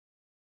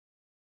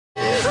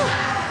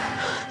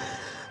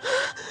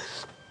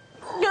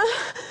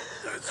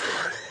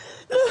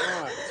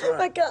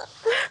I can't.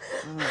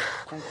 No,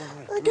 come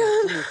here. I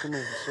can't. Come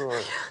here. It's all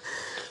right.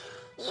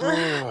 It's all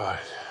right.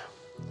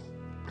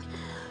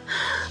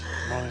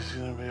 Molly's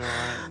gonna be all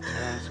right.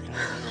 Karen's gonna be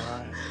all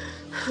right.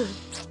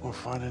 We'll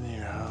find a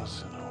new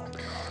house and it'll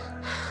be all right.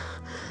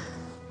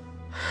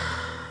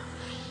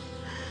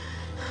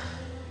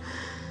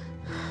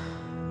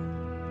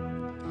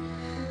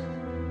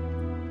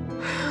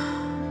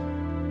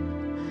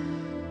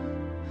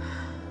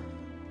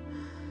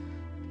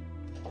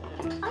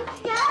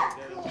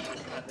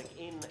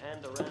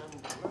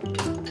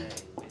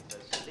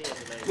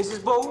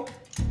 Mrs. Ball?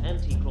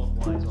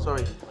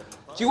 Sorry.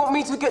 Do you want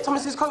me to get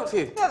Thomas's coat for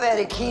you? You're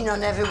very keen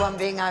on everyone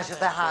being out of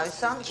the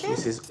house, aren't you?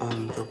 Mrs.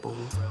 Honourable.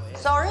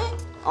 Sorry?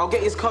 I'll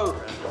get his coat.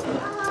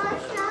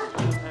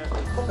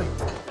 Oh,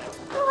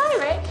 hi,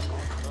 Rick.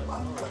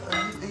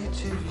 Are you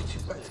two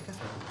back together?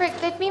 Rick,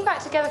 they've been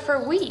back together for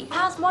a week.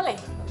 How's Molly?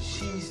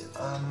 She's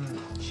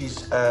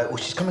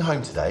coming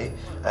home today.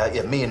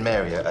 Yeah, me and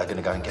Mary are going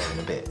to go and get her in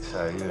a bit.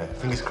 So,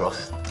 fingers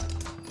crossed.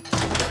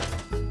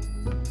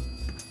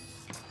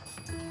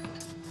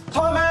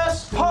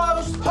 Thomas!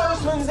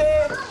 Postman's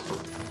here!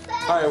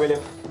 Hiya,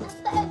 William.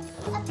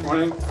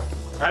 Morning.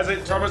 Has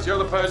it, Thomas? You're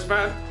the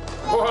postman?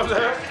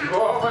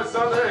 Oh, my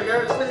son, there he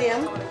goes.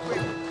 William.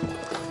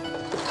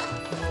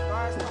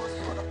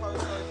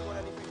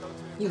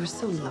 You were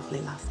so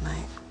lovely last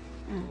night.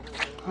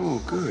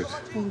 Oh, good.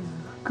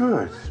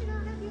 Good.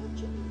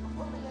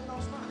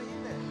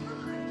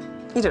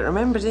 You don't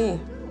remember, do you?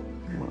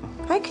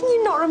 How can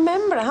you not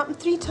remember? It happened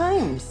 3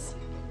 times.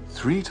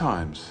 3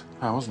 times?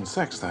 I wasn't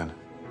sex then.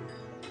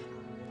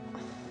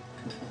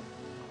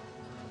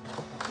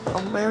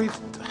 Oh, Mary,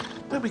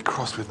 don't be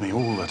cross with me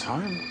all the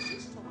time.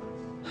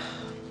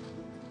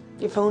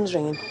 Your phone's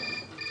ringing.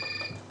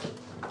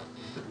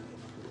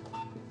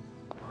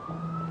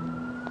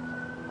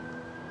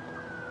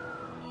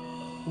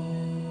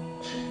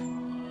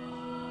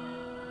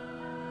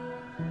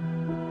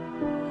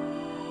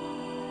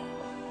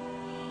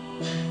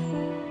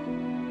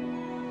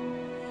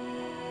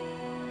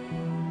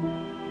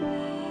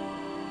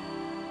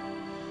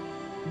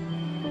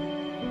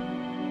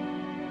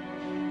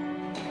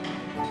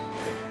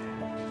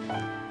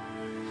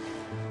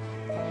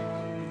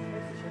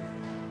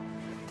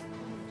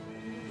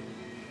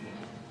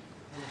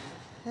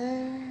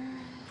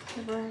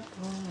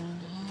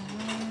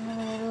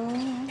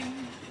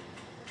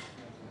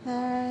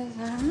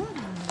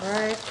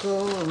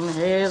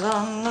 Is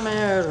on the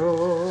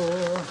meadow.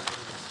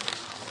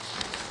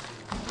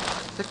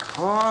 The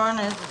corn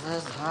is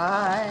as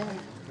high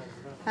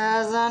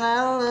as an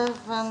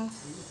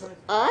elephant's.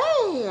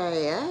 Aye,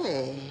 aye,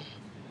 aye.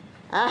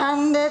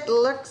 And it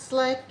looks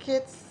like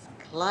it's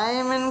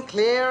climbing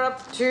clear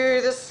up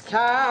to the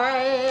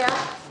sky.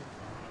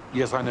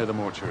 Yes, I know the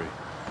mortuary.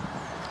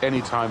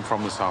 Any time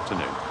from this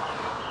afternoon.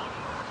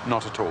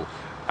 Not at all.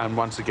 And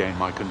once again,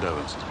 my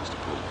condolences, Mr.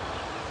 Poole.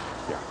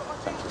 Yeah,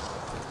 thank you.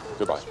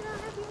 Goodbye.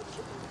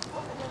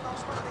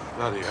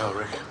 Bloody hell,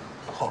 Rick.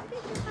 Oh.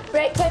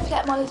 Rick, don't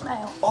forget Molly's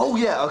mail. Oh,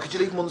 yeah. Could you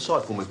leave them on the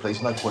side for me,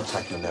 please? No point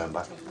taking them there and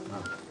back.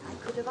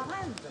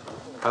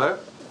 Hello?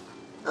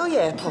 Oh,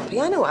 yeah, Poppy,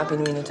 I know what I've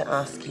been meaning to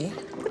ask you.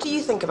 What do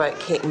you think about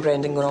Kate and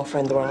Brendan going off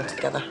around the world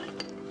together?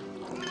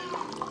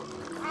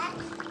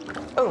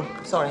 Oh,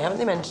 sorry, haven't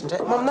they mentioned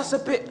it? Mum, that's a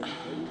bit...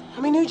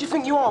 I mean, who do you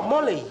think you are,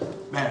 Molly?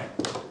 Mary.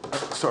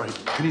 Sorry,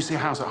 can you see a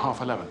house at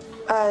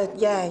 11:30?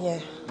 Yeah.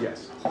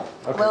 Yes.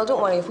 Okay. Well,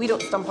 don't worry. If we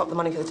don't stump up the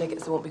money for the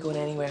tickets, they won't be going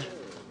anywhere.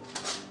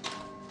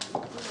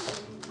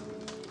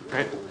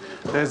 Okay,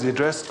 there's the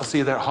address. I'll see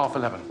you there at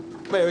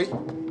 11:30. Mary,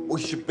 we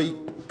should be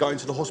going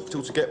to the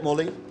hospital to get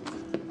Molly.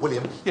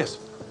 William? Yes?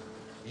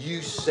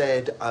 You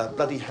said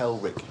bloody hell,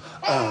 Rick.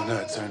 Oh, no,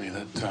 it's only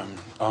that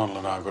Arnold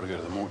and I have got to go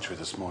to the mortuary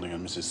this morning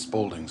and Mrs.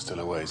 Spaulding's still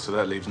away, so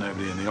that leaves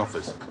nobody in the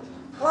office.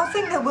 Well, I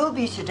think there will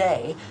be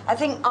today. I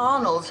think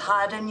Arnold's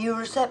hired a new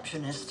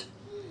receptionist.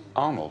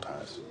 Arnold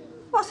has?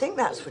 Well, I think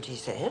that's what he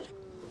said.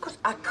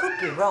 I could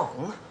be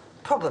wrong.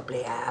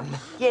 Probably am.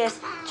 Yes,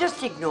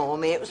 just ignore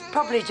me. It was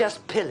probably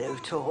just pillow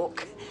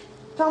talk.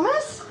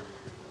 Thomas,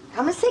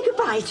 come and say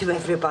goodbye to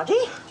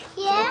everybody.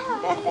 Yeah.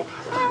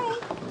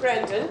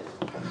 Brendan,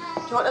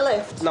 do you want a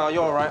lift? No,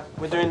 you're all right.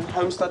 We're doing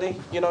home study,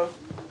 you know,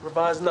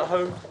 revising at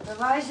home.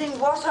 Revising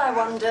what, I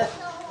wonder?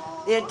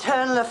 The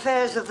internal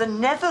affairs of the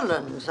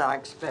Netherlands, I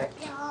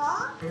expect.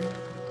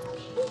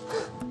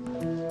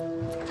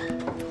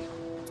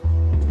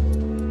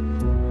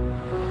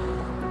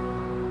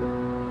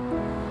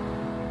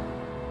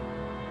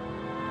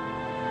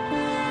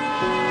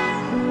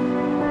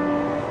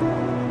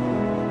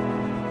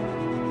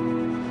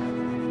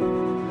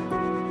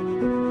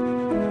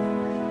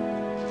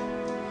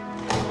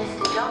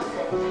 Mr.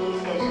 Johnson,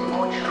 please go to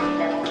mortuary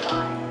level 5.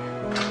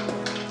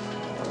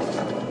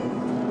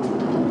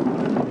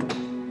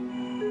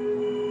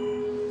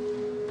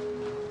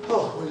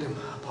 Oh, William,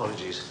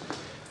 apologies.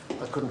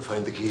 I couldn't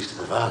find the keys to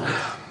the van.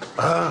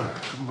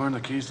 Couldn't find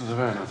the keys to the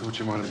van. I thought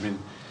you might have been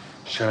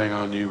showing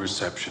our new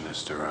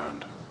receptionist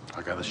around.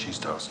 I gather she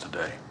starts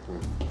today.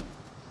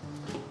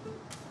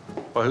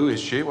 Well, who is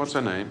she? What's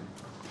her name?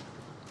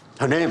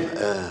 Her name,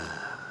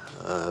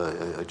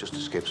 it just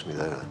escapes me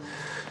there.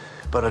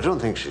 But I don't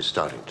think she's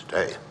starting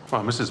today.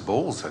 Well, Mrs.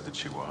 Ball said that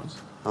she was.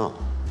 Oh.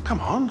 Come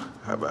on.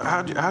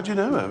 How do you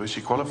know her? Is she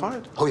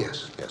qualified? Oh,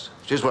 yes.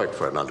 She's worked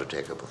for an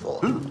undertaker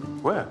before. Who?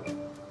 Where?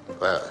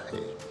 Well,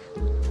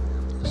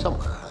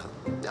 somewhere.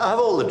 I have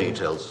all the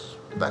details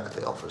back at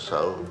the office.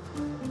 I'll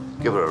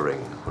give her a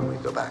ring when we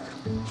go back.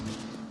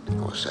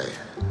 Oh, say,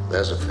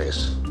 there's a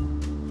face.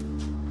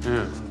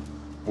 Yeah.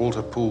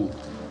 Walter Poole.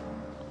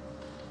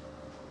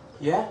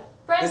 Yeah?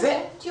 Brendan, Is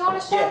it? do you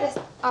want to share this?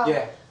 Oh.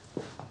 Yeah.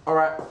 All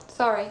right.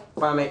 Sorry.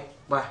 Bye, mate.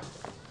 Bye.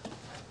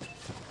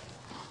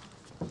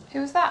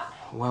 Who was that?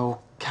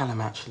 Well,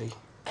 Callum, actually.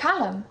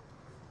 Callum?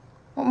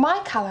 What,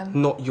 my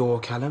Callum? Not your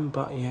Callum,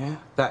 but yeah,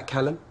 that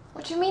Callum.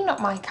 What do you mean,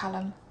 not my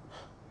Callum?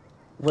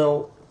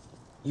 Well,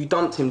 you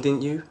dumped him,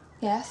 didn't you?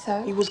 Yeah,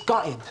 so? He was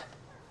gutted.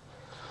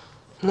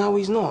 No,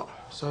 he's not.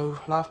 So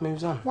life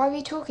moves on. Why were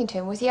you talking to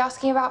him? Was he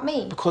asking about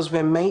me? Because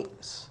we're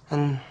mates.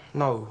 And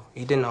no,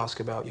 he didn't ask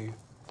about you.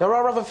 There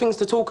are other things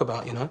to talk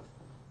about, you know.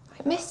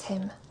 I miss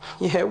him.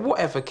 Yeah,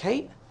 whatever,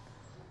 Kate.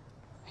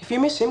 If you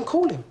miss him,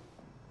 call him.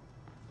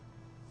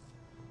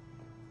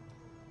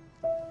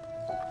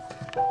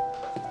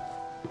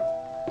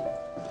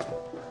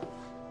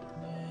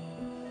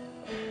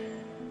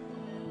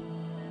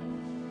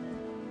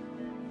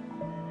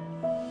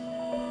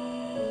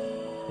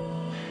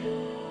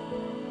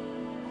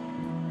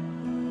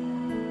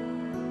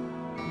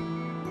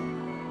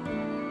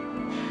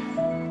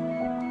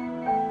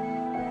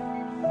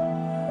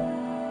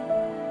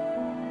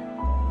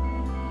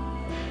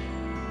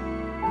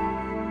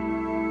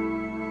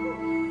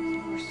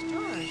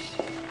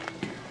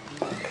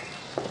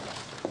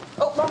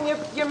 Oh, Mum,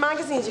 your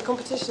magazines, your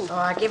competition. Oh,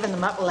 I've given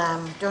them up,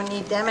 Lamb. Don't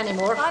need them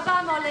anymore.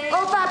 Bye-bye, Molly.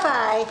 Oh,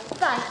 bye-bye.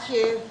 Thank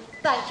you.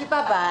 Thank you,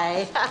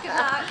 bye-bye. Good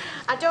luck.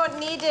 I don't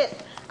need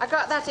it. I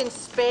got that in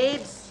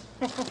spades.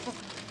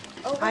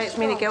 Oh, Hi, it's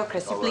Mary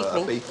Gilchrist. You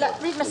bleed me.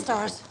 Look, read my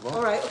stars.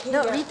 All right, okay.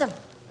 No, yeah. read them.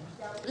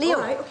 Leo.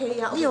 All right, okay,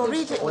 yeah. I'll Leo, read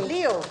read them. it.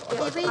 Leo. Can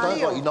you read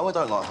Leo? You know I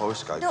don't like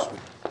horoscopes. No.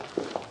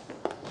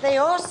 They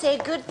all say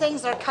good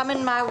things are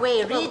coming my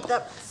way. Read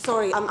them.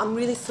 Sorry, I'm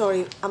really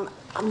sorry. I'm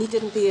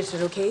needed in theatre,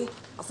 okay?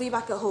 I'll see you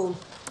back at home.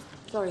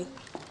 Sorry.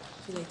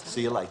 See you later.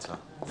 See you later.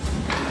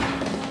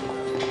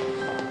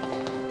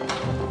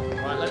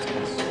 Right, let's get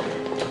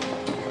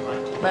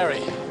this.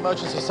 Mary,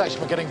 emergency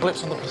section. We're getting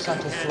blips on the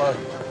placental flow.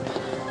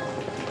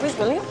 Where's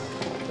William?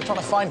 We're trying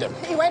to find him.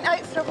 He went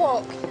out for a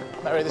walk.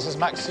 Mary, this is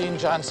Maxine,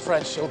 Jan's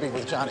friend. She'll be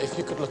with Jan. If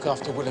you could look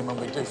after William when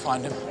we do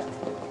find him.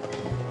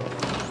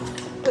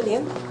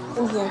 William,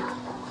 in here.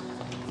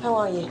 How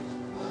are you?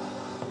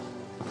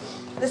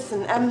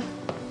 Listen,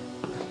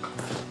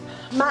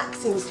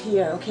 Maxine's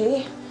here,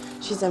 okay?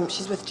 She's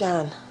with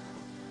Jan.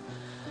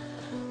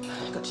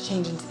 I've got to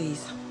change into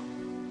these.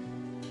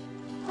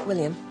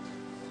 William,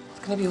 it's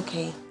gonna be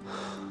okay.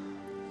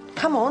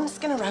 Come on,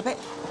 skin a rabbit.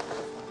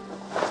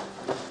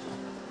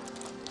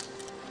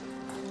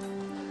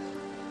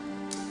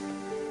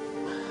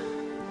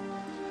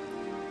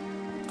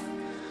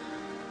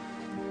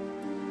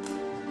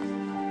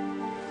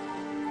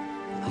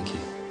 Thank you.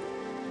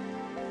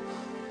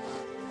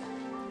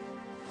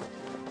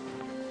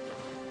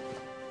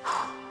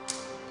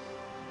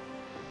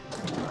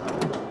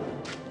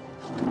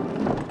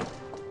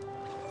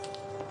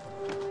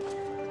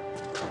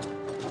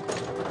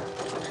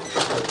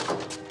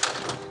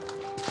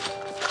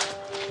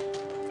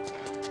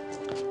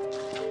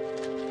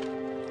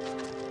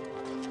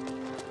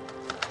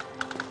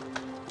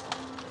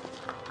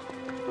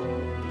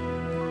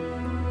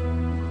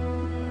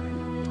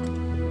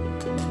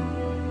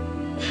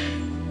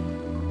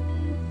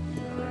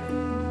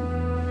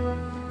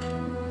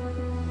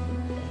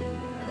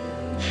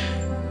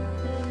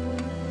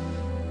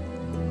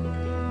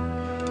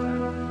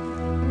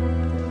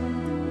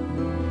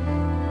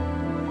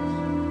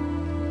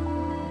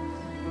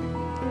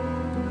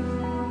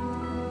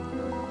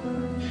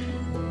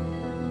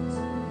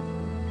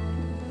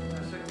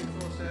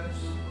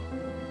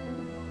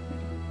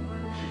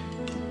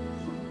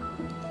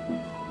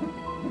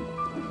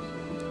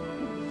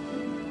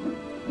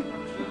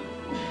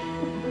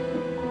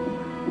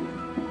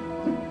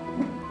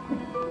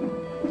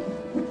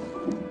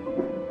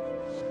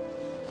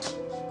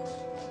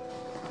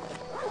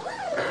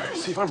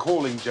 See, if I'm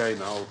calling Jane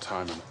the whole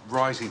time and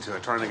writing to her,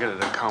 trying to get her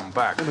to come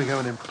back, then we go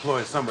and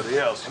employ somebody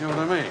else, you know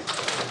what I mean?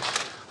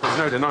 There's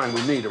no denying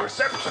we need a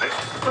receptionist,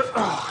 but,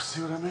 oh,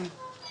 see what I mean?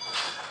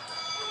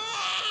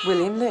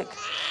 William, look.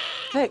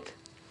 Look.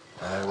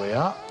 There we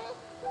are.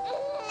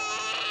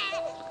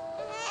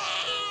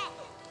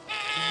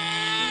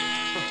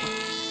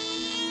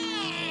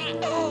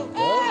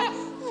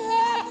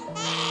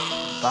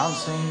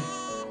 Bouncing,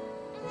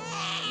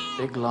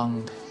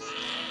 big-lunged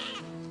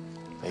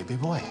baby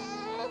boy.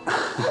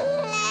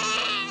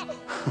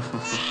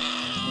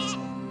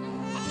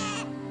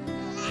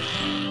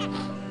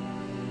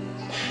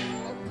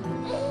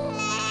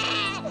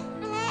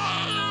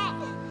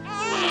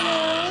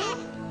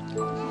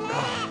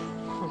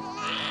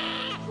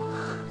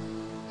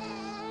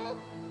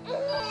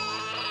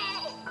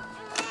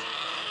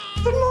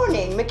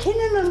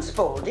 McKinnon and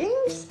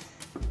Spaulding's?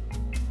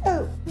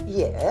 Oh,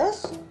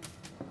 yes.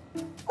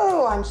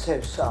 Oh, I'm so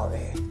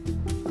sorry.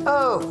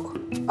 Oh,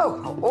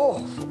 how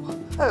awful.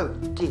 Oh,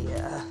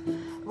 dear.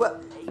 Well,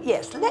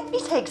 yes, let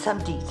me take some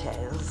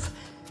details.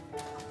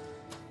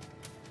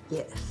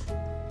 Yes.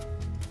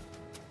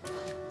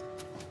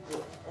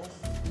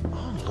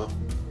 Oh, look,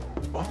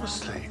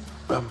 honestly,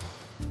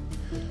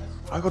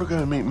 I got to go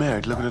and meet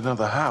Mary to look at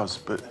another house,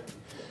 but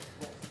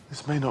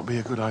this may not be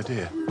a good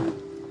idea.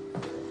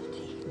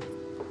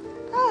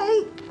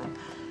 Hi.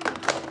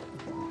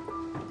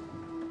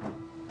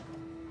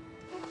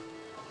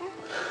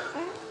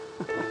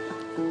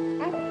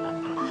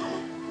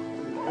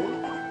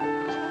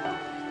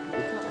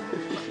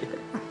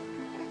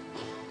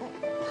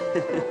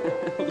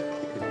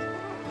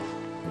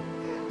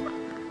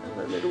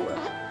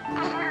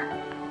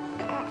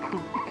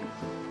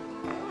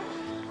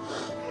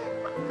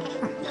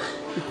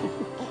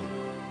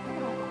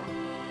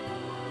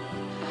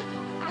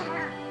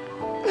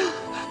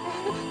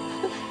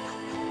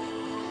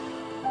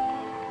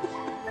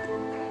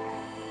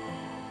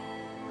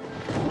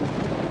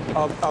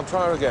 I'll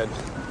try her again.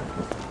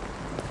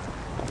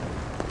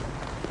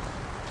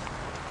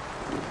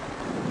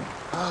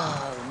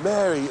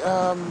 Mary,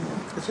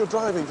 if you're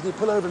driving, can you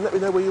pull over and let me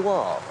know where you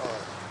are?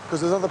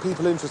 Because there's other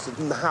people interested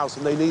in the house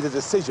and they need a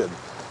decision.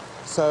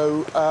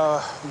 So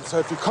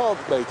if you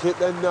can't make it,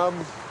 then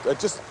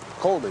just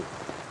call me.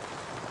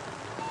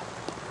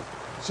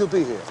 She'll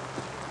be here.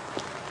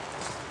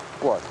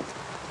 What?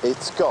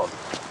 It's gone.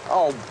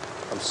 Oh,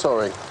 I'm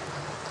sorry.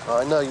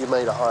 I know you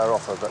made a higher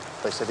offer, but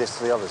they said yes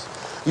to the others.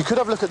 You could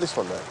have a look at this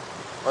one, though.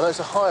 I know it's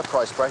a higher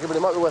price bracket, but it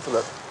might be worth a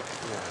look.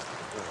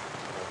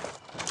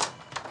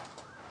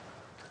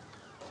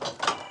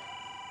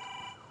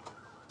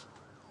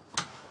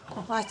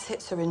 Oh, my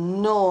tits are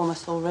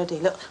enormous already.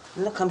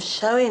 Look, I'm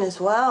showing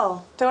as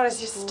well. Doris,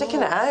 you're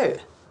sticking it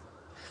out.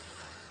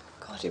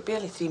 God, you're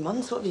barely 3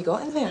 months. What have you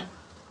got in there?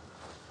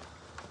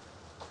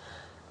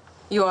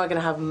 You are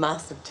going to have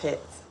massive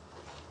tits.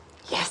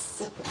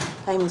 Yes.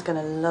 Eamon's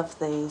gonna love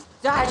these.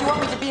 So how do you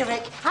want me to be,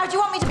 Rick? How do you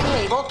want me to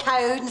behave? All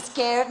cowed and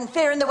scared and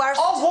fearing the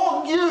worst? I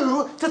want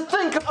you to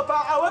think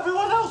about how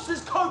everyone else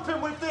is coping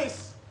with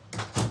this.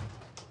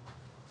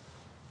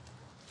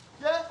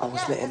 Yeah? I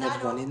was letting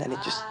everyone in and it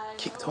just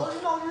kicked off.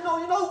 You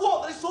know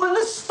what? It's all in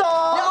the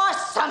start. Oh,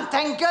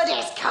 something good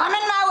is coming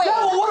my way.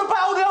 Yeah, well, what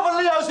about all the other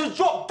Leos who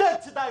dropped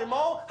dead today,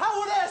 Mo? How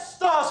were their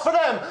stars for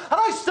them?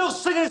 Are they still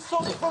singing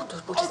songs from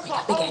We'll just make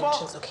a big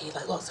entrance, okay?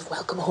 Like lots of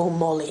welcome home,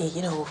 Molly,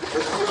 you know.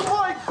 You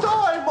might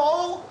die,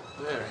 Mo.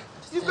 Mary.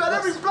 You've got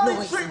every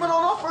bloody treatment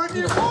on offer and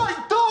you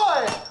might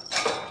die.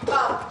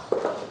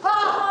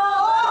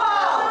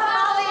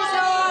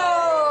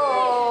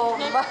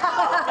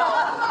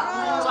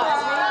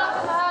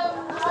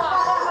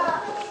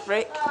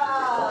 Rick.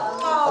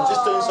 I'm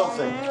just doing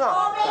something.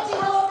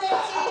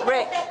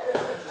 Rick.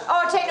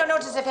 Oh, take no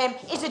notice of him.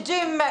 He's a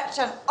doom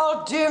merchant.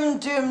 Oh, doom.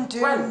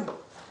 When?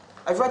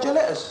 I've read your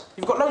letters.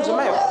 You've got loads of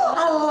mail.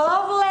 I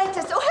love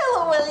letters. Oh,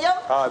 hello, William.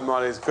 Hi,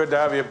 Molly. It's good to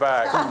have you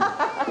back.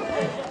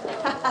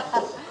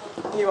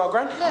 Here you are,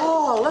 Gran.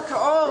 Oh, look at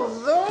all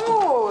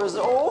those.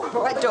 Oh,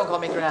 don't call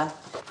me Gran.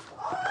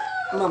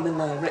 Mum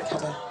and Rick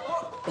had a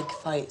big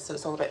fight, so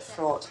it's all a bit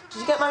fraught.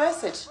 Did you get my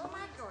message?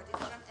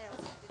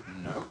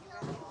 No.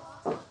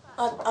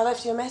 I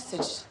left you a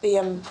message.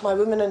 My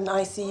woman in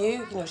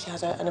ICU, you know, she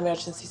had an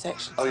emergency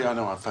section. Oh, yeah, I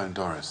know. I phoned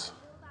Doris.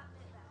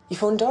 You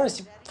phoned Doris?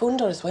 You phoned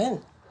Doris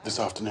when? This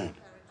afternoon.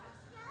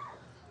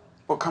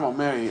 Well, come on,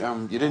 Mary.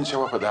 You didn't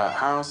show up at that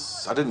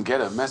house. I didn't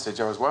get a message.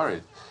 I was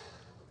worried.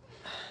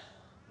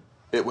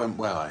 It went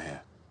well, I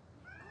hear.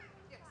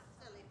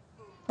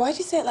 Why'd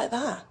you say it like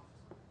that?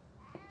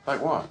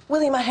 Like what?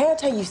 William, I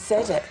heard how you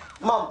said it.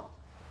 Mum.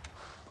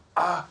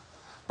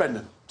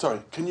 Brendan,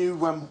 sorry. Can you,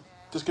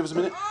 just give us a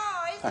minute?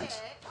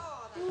 Thanks.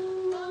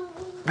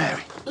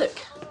 Mary. Look,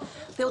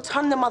 they'll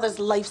turn the mother's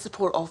life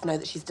support off now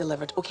that she's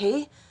delivered,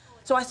 OK?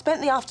 So I spent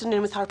the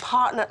afternoon with her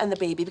partner and the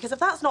baby, because if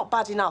that's not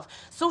bad enough,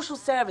 social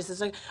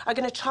services are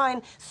going to try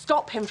and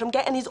stop him from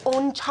getting his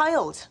own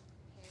child.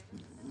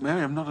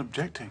 Mary, I'm not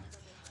objecting.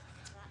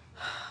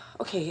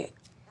 OK,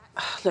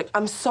 look,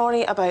 I'm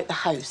sorry about the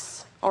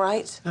house, all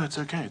right? No, it's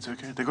okay, it's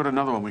okay. They've got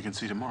another one we can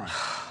see tomorrow.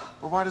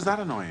 Well, why does that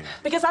annoy you?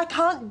 Because I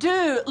can't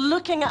do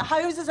looking at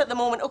houses at the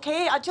moment,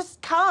 OK? I just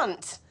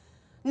can't.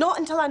 Not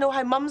until I know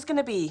how Mum's going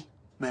to be.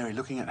 Mary,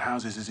 looking at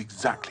houses is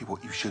exactly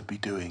what you should be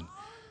doing.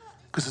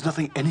 Because there's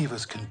nothing any of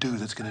us can do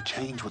that's going to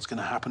change what's going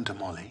to happen to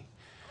Molly.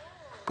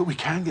 But we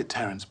can get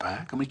Terence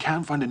back, and we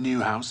can find a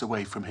new house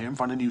away from here and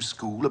find a new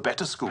school, a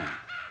better school.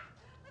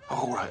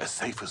 Oh, right, a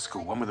safer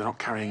school, one where they're not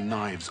carrying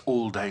knives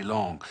all day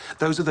long.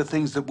 Those are the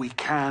things that we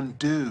can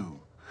do.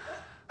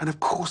 And of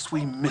course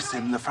we miss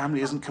him. The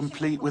family isn't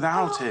complete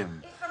without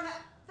him.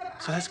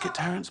 So let's get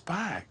Terence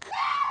back.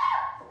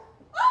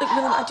 Look,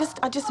 William, I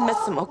just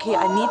miss him, OK?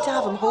 I need to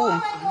have him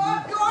home.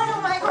 Oh,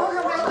 my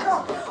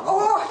God.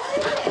 Oh,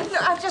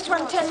 look, I've just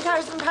won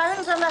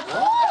 £10,000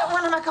 on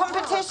one of my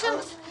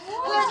competitions.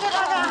 Look at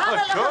Oh,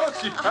 of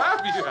course you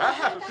have, you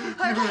have.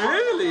 You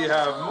really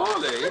have,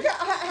 Molly.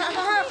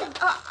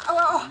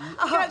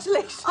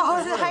 Congratulations. Oh,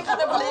 I can't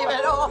believe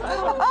it.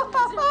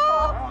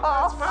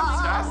 That's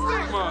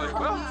fantastic, Molly.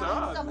 Well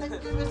done. Something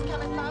good was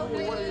coming my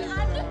way.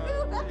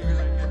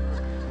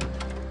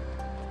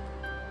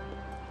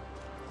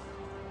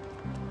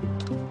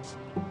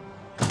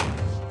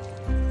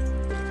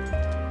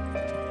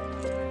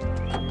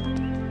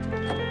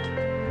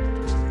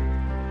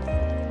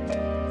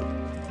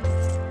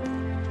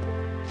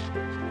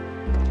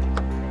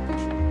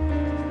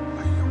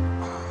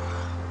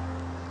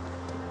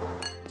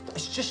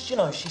 It's just, you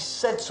know, she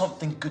said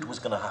something good was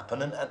going to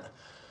happen, and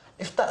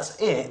if that's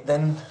it,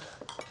 then...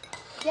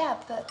 Yeah,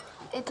 but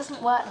it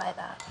doesn't work like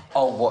that.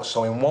 Oh, what,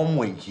 so in 1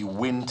 week you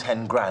win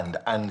 10 grand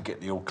and get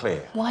the all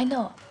clear? Why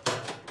not?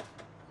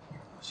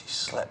 She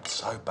slept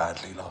so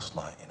badly last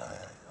night, you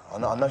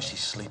know. I know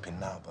she's sleeping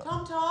now, but...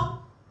 Tom.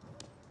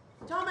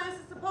 Thomas,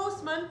 it's the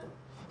postman.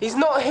 He's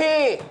not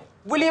here.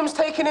 William's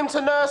taking him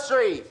to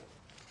nursery.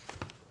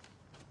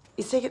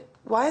 He's taken...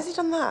 Why has he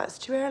done that? It's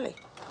too early.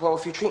 Well,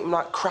 if you treat him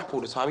like crap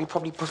all the time, he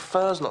probably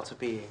prefers not to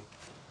be here.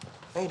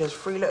 Hey, there's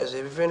 3 letters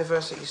here with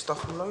university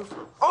stuff all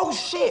over. Oh,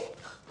 shit!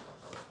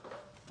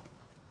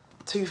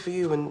 2 for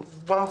you and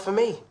 1 for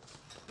me.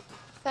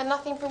 Then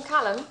nothing from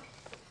Callum?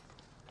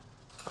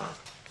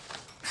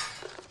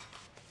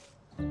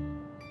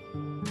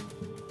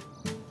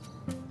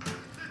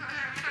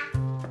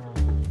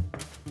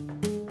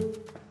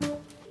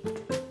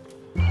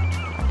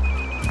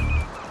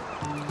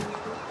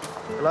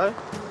 Hello?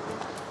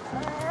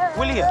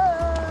 William,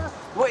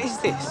 what is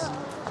this?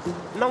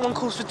 No one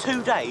calls for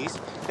 2 days,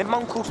 then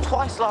Mum calls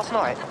twice last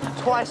night,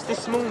 twice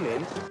this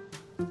morning.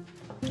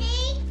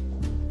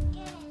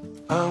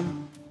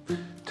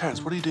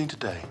 Terence, what are you doing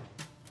today?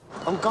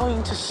 I'm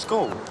going to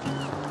school.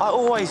 I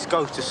always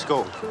go to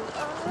school.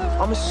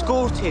 I'm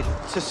escorted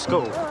to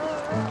school.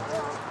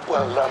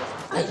 Well, I'll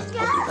take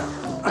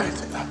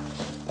that.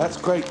 That's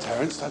great,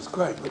 Terence, that's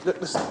great. But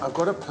look, listen, I've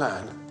got a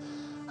plan,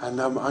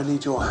 and I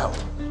need your help.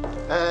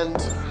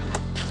 And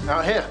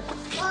out here.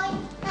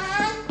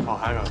 Oh,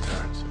 hang on,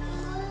 Terence.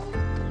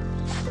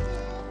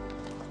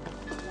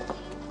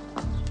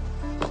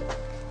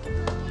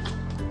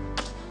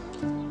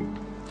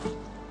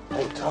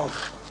 Hey, Tom.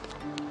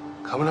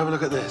 Come and have a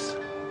look at this.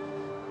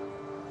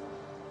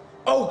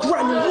 Oh,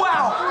 Granny,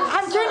 wow!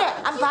 I'm doing it.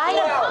 I'm buying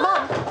them.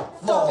 Mum,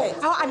 stop it.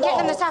 Oh, I'm getting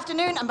them this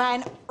afternoon. I'm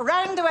buying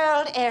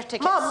round-the-world air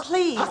tickets. Mum,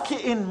 please. Pack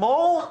it in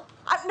more.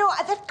 No,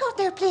 they've got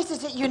their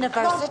places at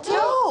university.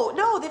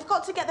 No, they've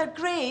got to get their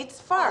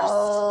grades first.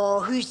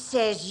 Oh, who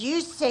says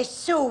you say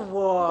so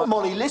what?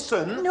 Molly,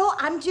 listen. No,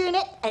 I'm doing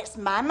it. It's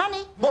my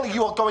money. Molly,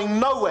 you are going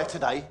nowhere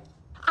today.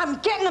 I'm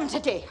getting them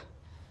today.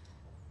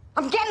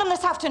 I'm getting them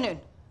this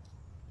afternoon.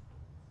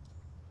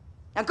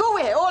 Now go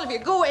away, all of you,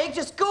 go away.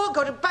 Just go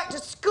back to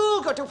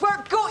school, go to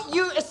work, go,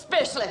 you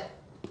especially.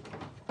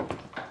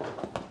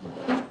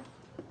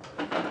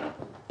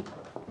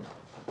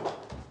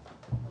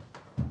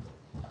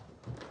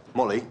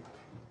 Molly,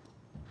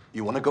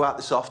 you want to go out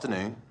this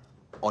afternoon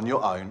on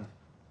your own.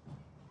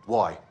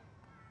 Why?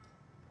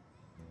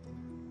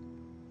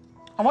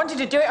 I wanted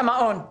to do it on my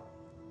own.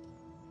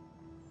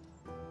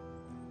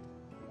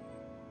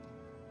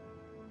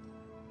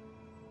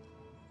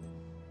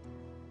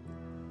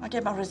 I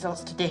get my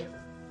results today.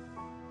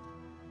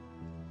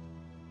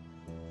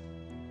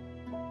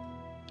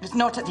 It's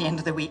not at the end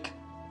of the week.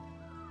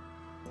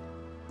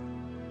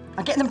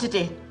 I get them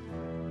today.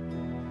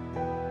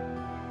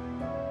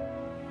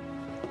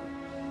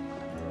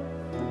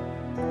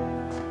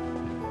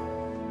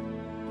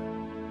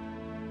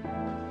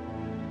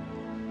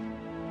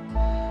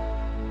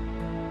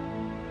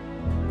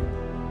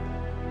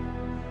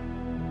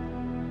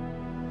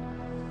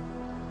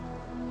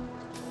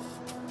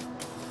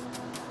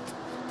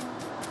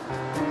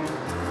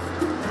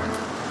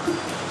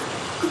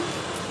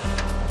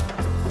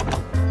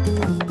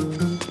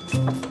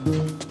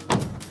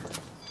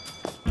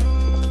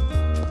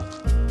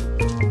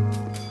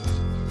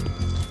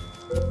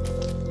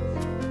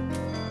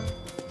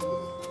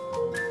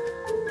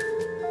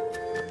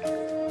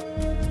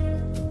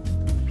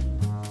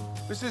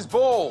 Mrs.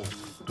 Ball.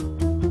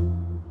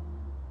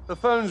 The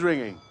phone's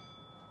ringing.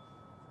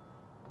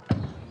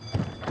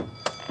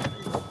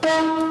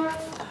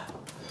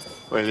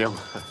 William.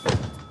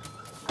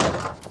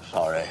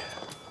 Sorry.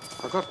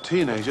 I've got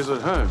teenagers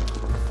at home.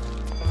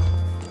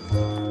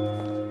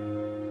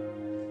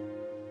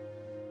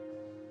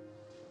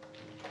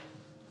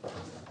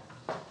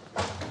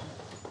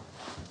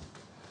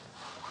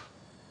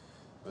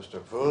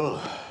 Mr. Poole,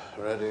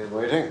 ready and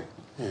waiting?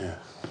 Yeah.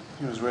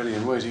 He was ready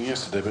and waiting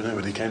yesterday, but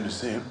nobody came to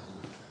see him.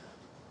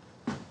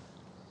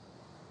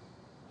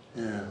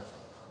 Yeah.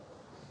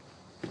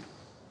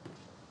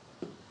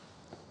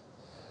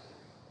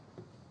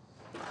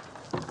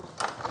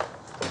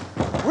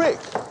 Rick!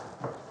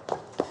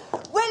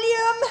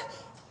 William,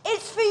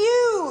 it's for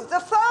you,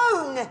 the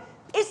phone.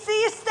 It's the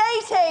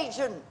estate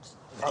agent.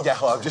 Yeah,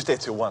 well, I'm just here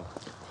till 1.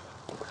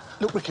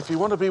 Look, Rick, if you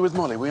want to be with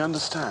Molly, we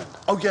understand.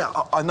 Oh, yeah,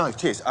 I know,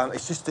 cheers.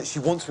 It's just that she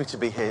wants me to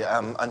be here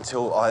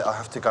until I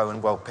have to go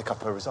and, well, pick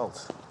up her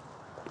results.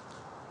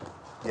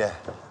 Yeah,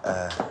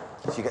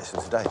 she gets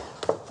them today.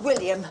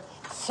 William,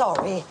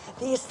 sorry.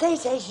 The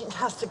estate agent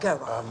has to go.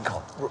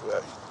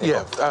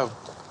 Yeah,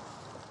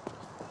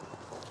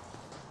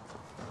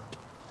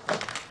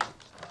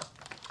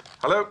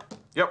 Hello?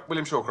 Yep,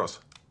 William Shawcross.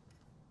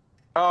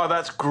 Oh,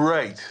 that's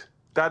great.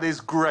 That is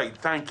great.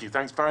 Thank you.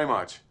 Thanks very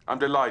much. I'm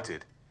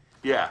delighted.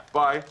 Yeah,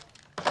 bye.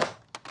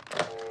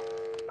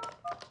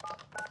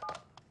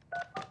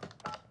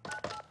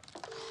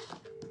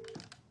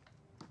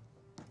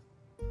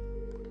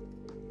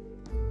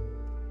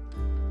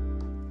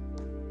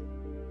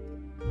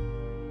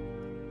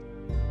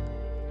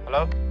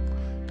 Hello?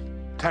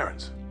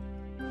 Terence.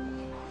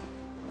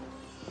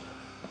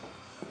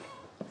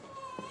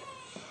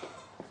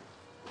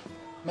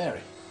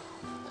 Mary.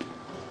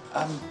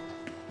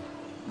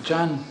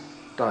 Jan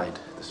died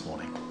this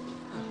morning.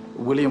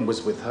 William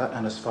was with her,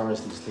 and as far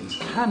as these things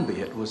can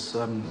be, it was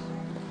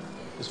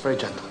very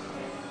gentle.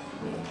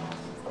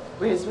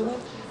 Where's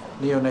William?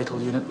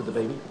 Neonatal unit with the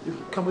baby. You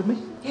come with me?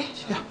 Yeah,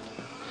 sure. Yeah.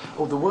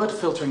 Oh, the word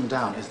filtering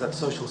down is that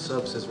social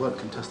services won't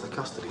contest the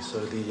custody, so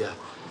the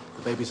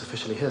baby's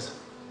officially his.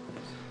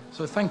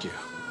 So thank you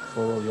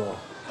for all your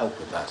help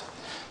with that.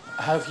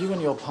 Have you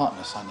and your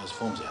partner signed those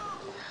forms yet?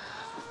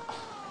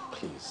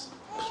 Please,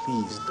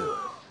 please do it.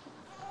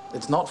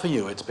 It's not for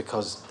you, it's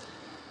because,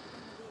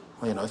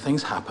 well, you know,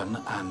 things happen,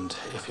 and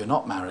if you're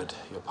not married,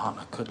 your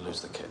partner could lose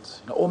the kids.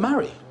 You know, or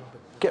marry.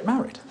 Get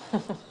married.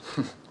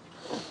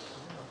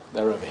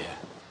 They're over here.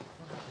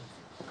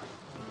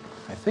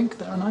 I think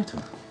they're an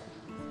item.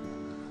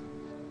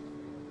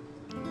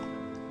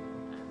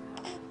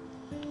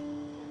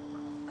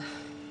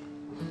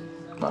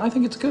 But I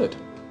think it's good.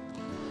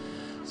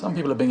 Some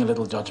people are being a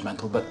little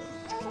judgmental, but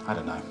I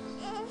don't know.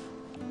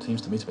 It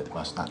seems to me to be the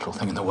most natural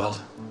thing in the world.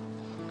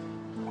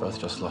 Both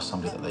just lost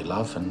somebody that they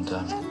love, and,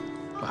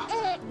 well,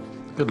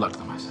 good luck to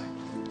them, I say.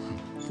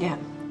 Yeah.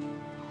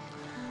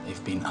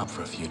 They've been up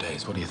for a few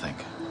days. What do you think?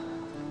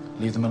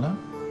 Leave them alone?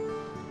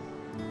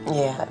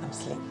 Yeah, let them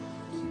sleep.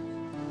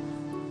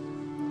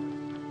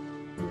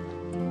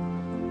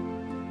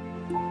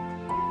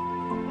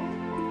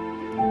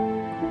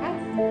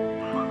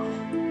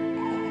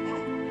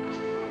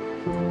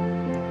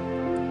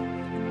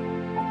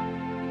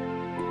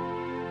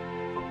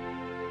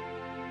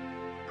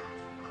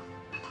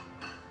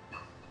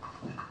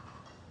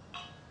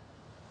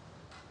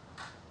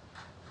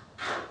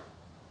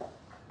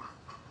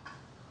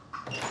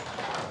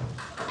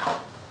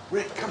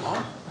 Rick, come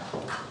on.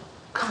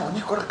 Come on,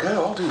 you've got to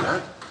go. I'll do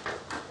that.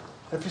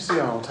 If you see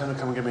Arnold, tell him to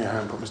come and give me a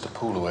hand. Put Mr.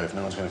 Poole away if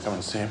no one's going to come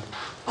and see him.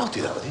 I'll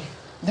do that with you.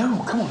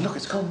 No, come on, look,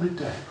 it's gone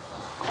midday.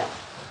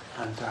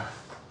 And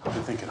I've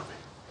been thinking of you.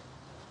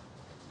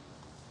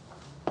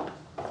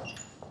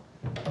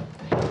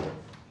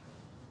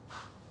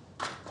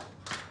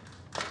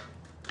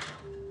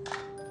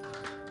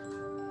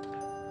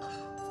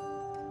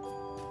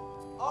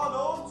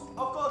 Arnold,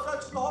 I've got to go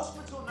to the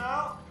hospital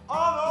now.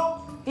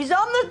 Arnold! He's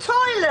on the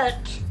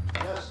toilet.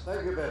 Yes,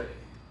 thank you, Betty.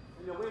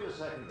 You'll wait a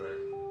second, Rick.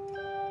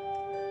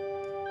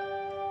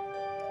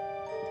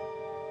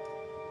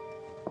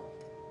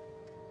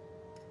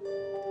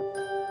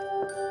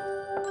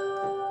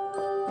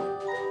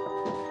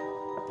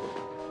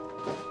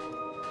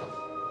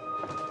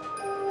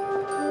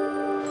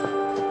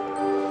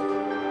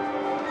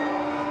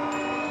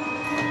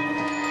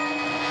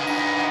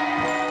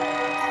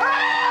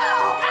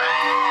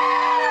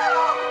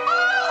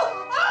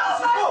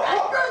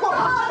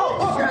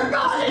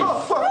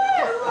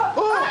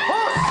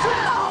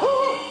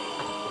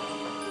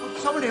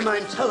 Somebody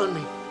mind telling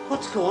me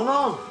what's going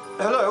on?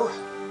 Hello?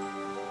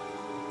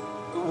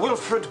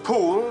 Wilfred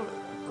Poole,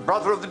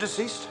 brother of the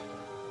deceased?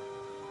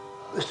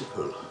 Mr.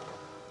 Poole.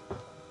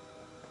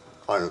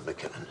 Arnold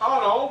McKinnon.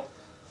 Arnold!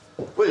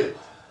 William.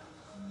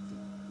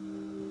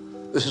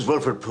 This is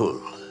Wilfred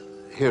Poole,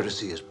 here to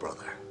see his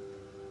brother.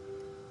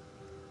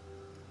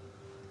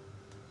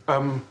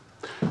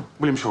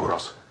 William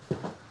Shawcross.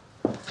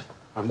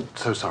 I'm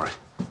so sorry.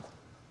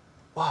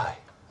 Why?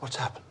 What's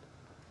happened?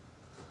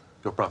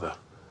 Your brother.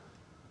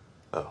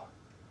 Oh.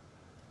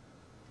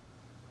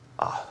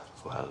 Ah,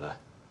 well,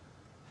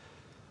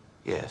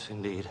 yes,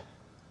 indeed.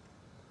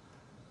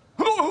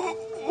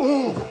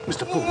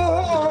 Mr. Poole.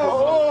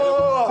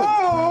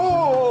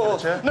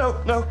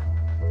 No, no.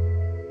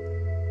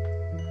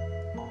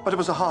 But it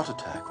was a heart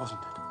attack,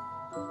 wasn't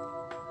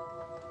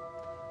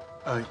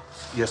it?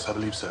 Yes, I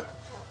believe so.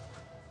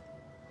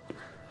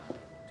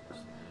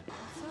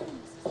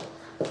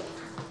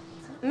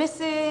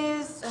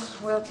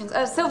 Mrs. Wilkins.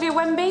 Sylvia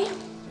Wemby?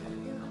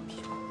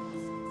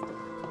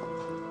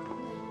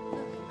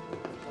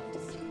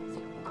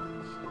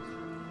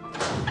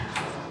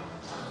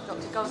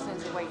 Dr.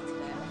 Goslin's away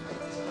today.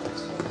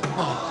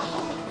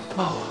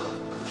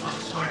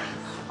 Sorry.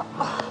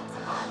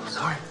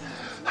 Sorry.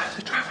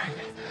 The traffic.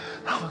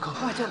 Oh, my God.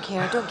 Oh, I don't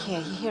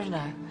care. You're here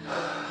now.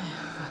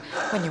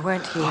 When you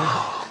weren't here.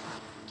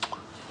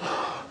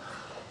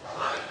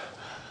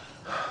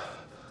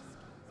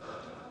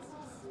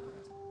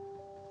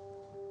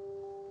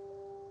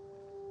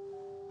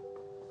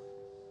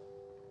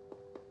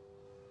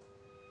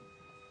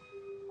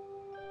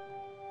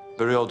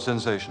 Very odd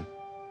sensation.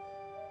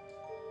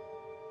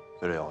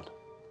 Very odd.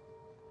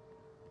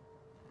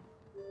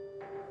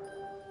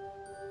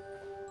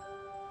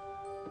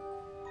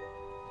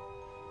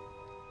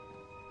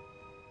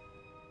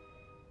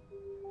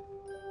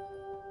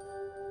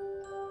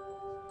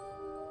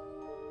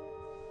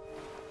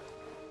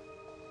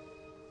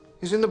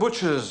 He's in the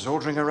butcher's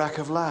ordering a rack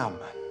of lamb.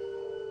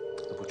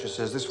 The butcher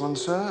says, "This one,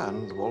 sir,"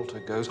 and Walter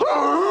goes,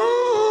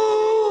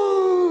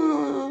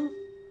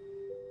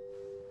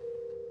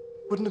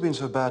 Wouldn't have been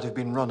so bad if he'd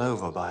been run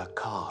over by a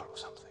car or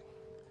something.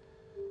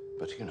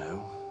 But, you know,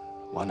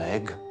 one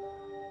egg,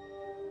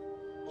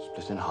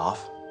 split in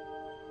half.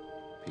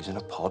 He's in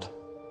a pod.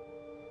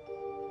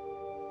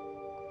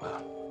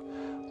 Well,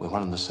 we're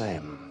one and the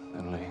same,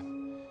 only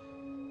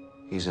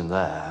he's in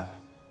there,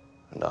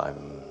 and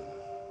I'm,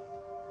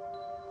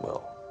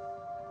 well,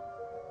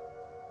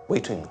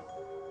 waiting,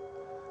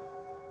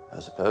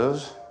 I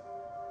suppose,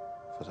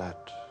 for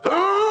that.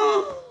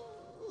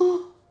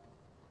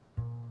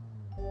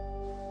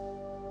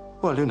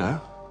 Well, you know,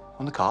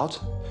 on the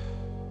cards.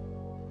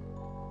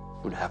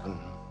 Would happen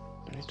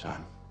any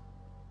time.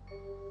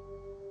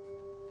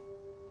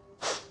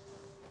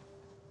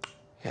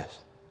 Yes.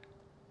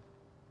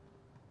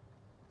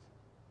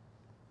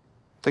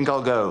 Think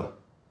I'll go.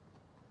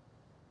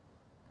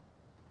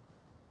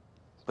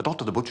 But not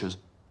to the butcher's.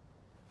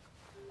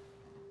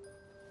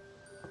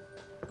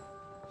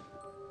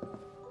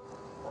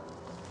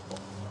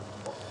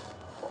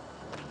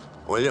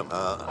 William,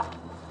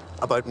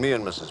 about me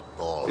and Mrs.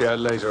 Ball. Yeah,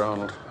 later,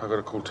 Arnold. I've got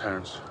to call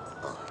Terence.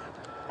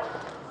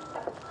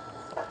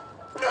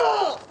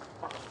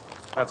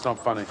 That's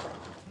not funny.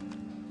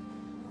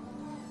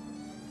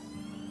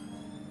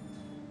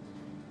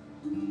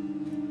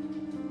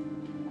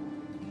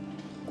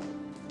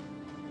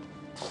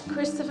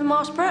 Christopher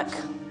Marshbrook.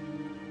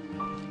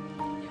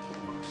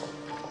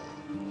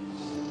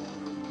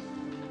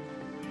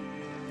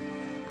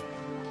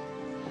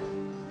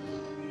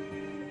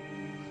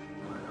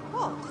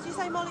 What? Did you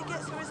say Molly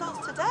gets the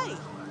results today?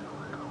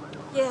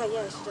 Yeah,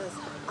 she does.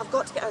 I've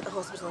got to get out of the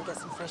hospital and get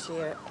some fresh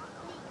air.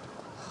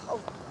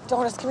 Oh,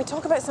 Doris, can we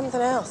talk about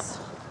something else?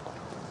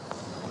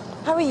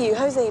 How are you?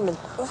 How's Eamon?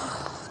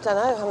 Don't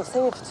know. I haven't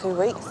seen him for 2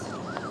 weeks.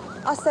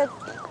 I said,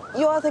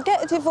 you either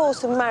get a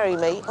divorce and marry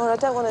me, or I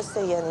don't want to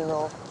see you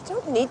anymore. I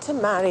don't need to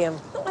marry him.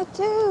 No, I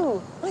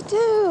do. I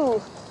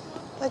do.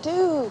 I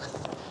do.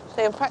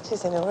 See, I'm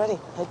practicing already.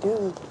 I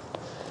do.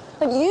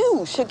 And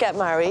you should get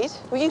married.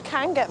 Well, you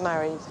can get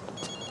married.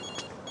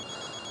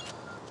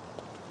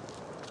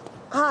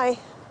 Hi.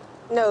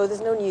 No,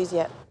 there's no news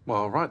yet.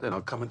 Well, right then,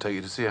 I'll come and take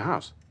you to see a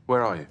house.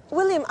 Where are you?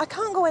 William, I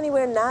can't go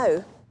anywhere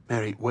now.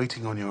 Mary,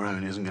 waiting on your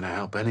own isn't going to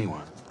help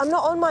anyone. I'm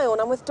not on my own,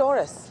 I'm with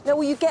Doris. Now,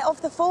 will you get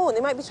off the phone?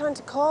 They might be trying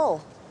to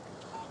call.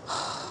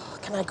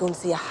 Can I go and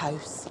see a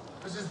house?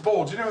 Mrs.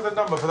 Ball, do you know where the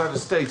number for that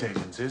estate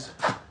agent is?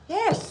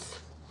 Yes,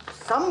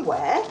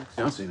 somewhere.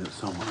 Yeah, I've seen it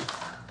somewhere.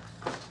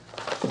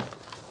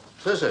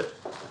 Is it?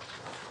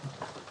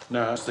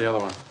 No, that's the other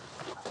one.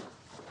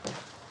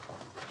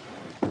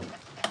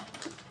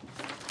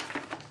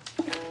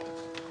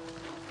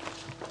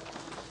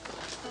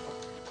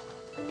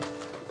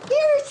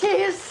 Here it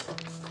is.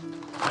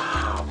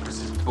 Oh,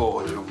 Mrs.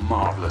 Ball, you're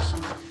marvellous.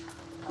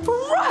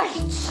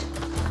 Right.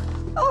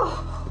 Oh.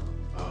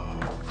 Oh,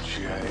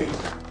 Jane.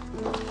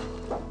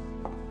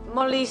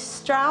 Molly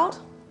Stroud?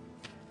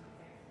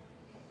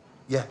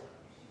 Yeah.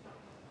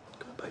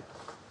 Come on, babe.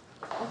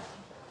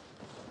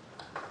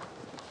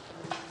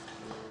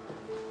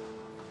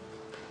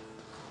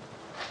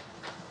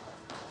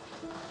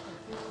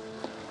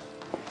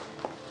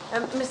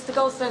 Mr.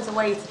 Goldstone's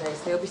away today,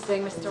 so you'll be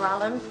seeing Mr.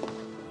 Allen.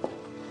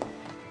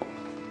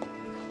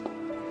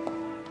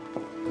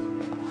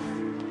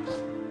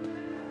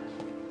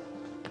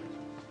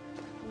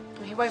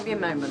 He won't be a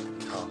moment.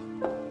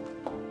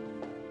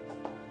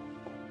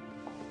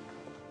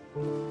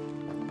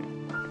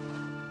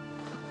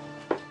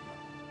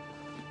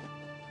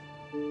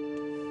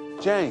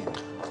 Jane.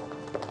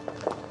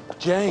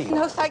 Jane.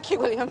 No, thank you,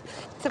 William.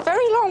 It's a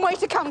very long way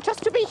to come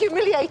just to be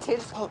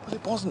humiliated. Well,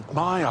 it wasn't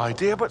my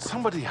idea, but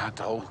somebody had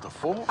to hold the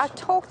fort. I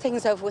talked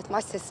things over with my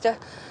sister.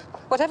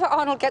 Whatever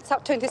Arnold gets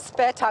up to in his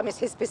spare time is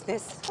his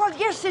business. Well,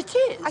 yes, it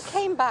is. I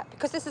came back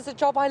because this is a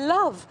job I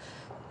love.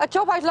 A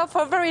job I've loved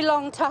for a very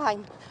long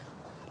time.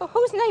 Well,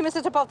 whose name is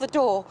it above the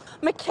door?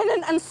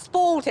 McKinnon and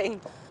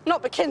Spaulding.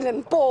 Not McKinnon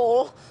and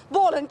Ball.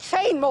 Ball and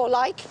Chain, more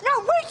like. Now,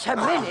 wait a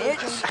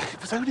minute.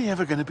 It was only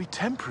ever going to be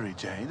temporary,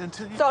 Jane,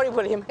 until you... Sorry,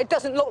 William. It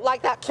doesn't look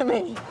like that to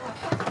me.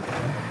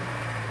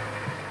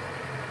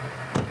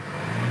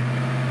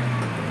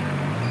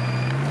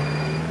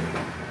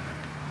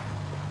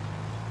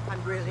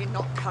 I'm really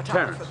not cut out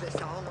Terence. for this,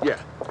 Arnold.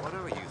 Yeah.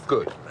 Whatever you think,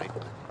 Good. right?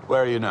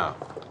 Where are you now?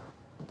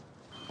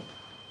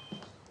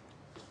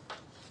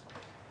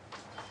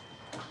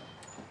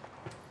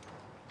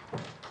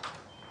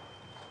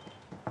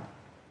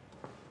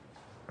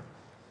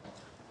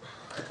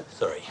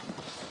 Sorry.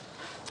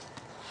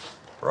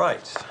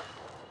 Right.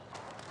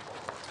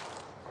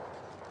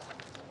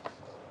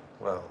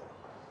 Well.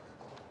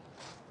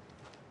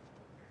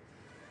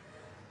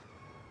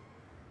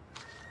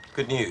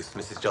 Good news,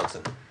 Mrs.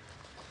 Johnson.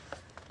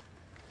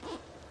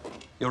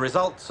 Your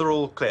results are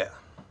all clear.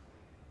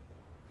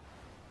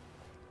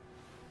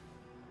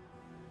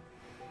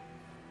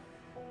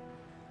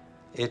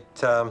 It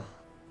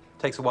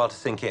takes a while to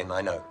sink in,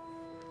 I know.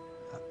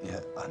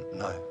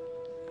 No.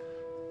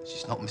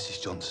 She's not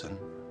Mrs. Johnson.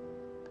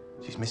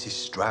 She's Mrs.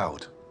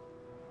 Stroud.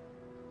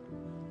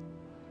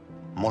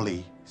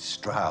 Molly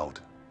Stroud.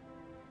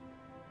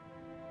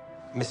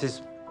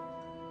 Mrs.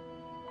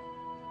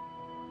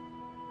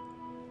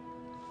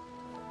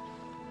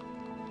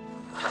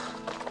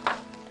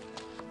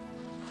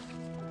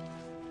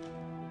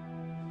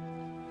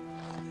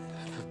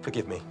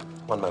 Forgive me.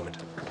 One moment.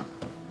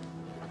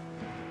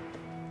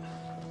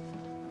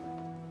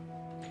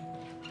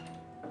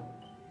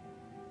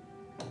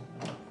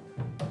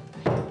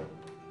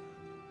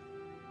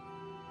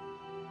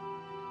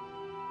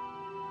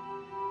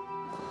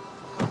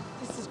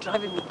 This is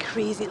driving me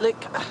crazy. Look,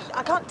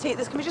 I can't take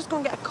this. Can we just go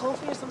and get a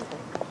coffee or something?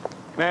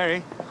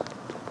 Mary?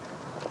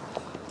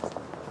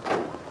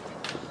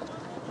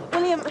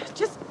 William,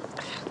 just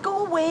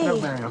go away. No,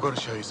 Mary, I've got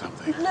to show you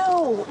something.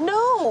 No,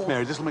 no.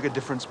 Mary, this will make a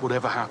difference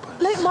whatever happens.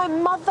 Look, my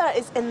mother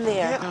is in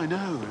there. Yeah, I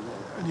know.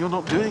 And you're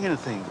not doing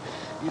anything.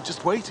 You're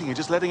just waiting. You're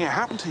just letting it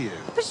happen to you.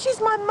 But she's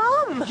my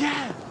mum.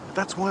 Yeah.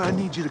 That's why I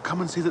need you to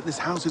come and see that this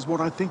house is what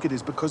I think it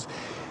is, because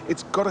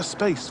it's got a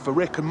space for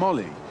Rick and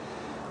Molly.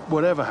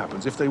 Whatever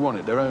happens, if they want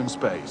it, their own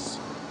space.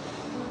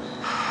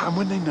 And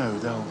when they know,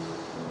 they'll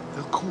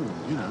call,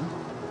 you know,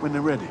 when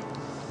they're ready.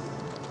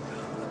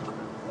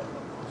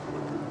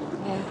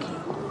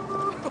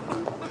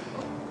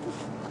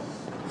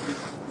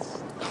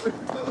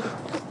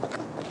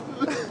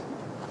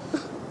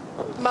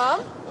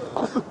 Mum?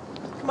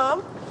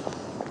 Mum?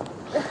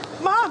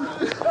 Mum!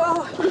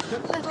 Oh,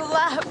 little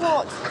lad,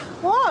 what?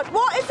 What?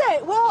 What is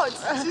it? What?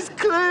 She's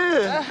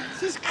clear!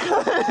 She's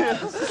clear!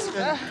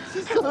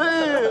 She's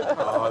clear!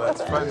 Oh,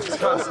 that's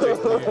fantastic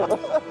news.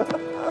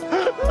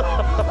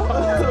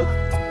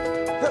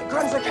 Look,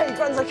 Gran's okay,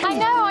 Gran's okay. I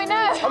know.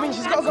 I mean,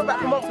 she's got to go back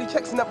for monthly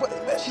checks and that, but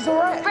she's all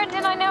right.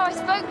 Brendan, I know, I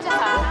spoke to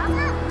her.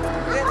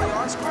 There they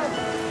are, it's Gran.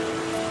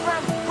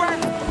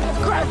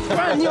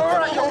 Gran, you're all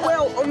right, you're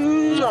well.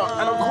 And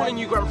I'm calling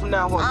you Gran from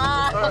now on.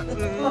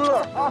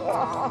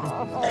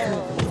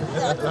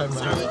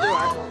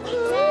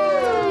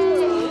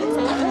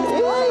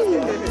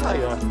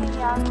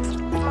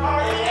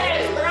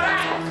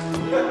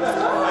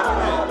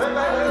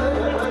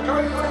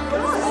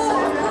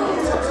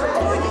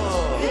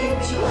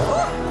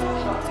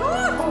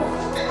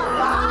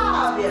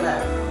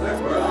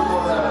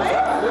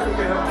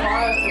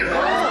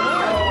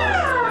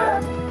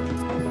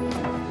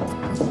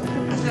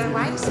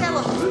 Wine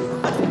cellar.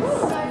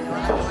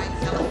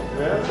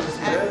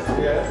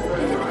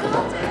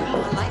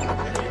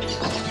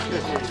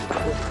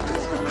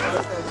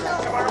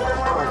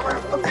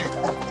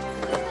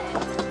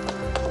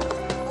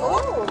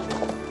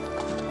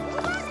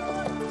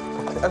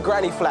 A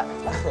granny flat.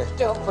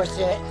 Don't push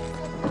it.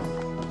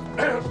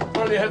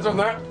 Hold your heads on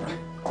that.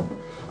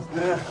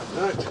 Yeah,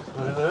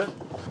 right.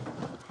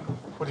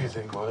 What do you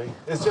think, Molly?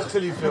 It's just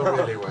till you feel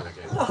really well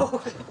again.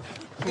 Oh,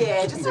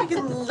 yeah, just so I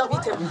can love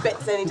you to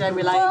bits anytime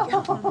we like. Do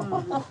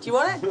you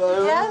want it?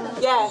 Yeah?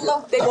 Yeah,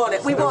 they want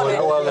it. We want it.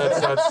 Well,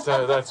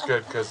 that's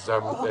good, because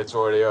it's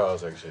already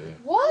ours, actually.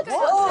 What?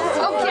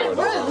 Oh, get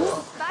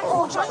rooms?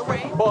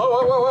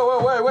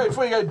 Wait,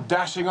 before you go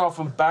dashing off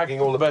and bagging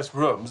all the best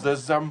rooms,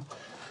 there's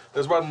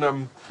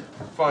one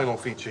final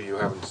feature you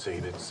haven't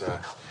seen.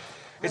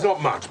 It's not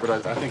much, but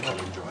I think you'll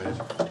enjoy it.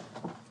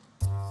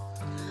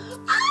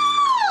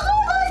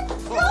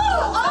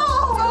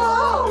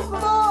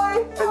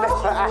 Been there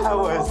for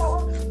hours.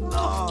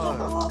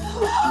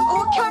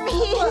 Oh, come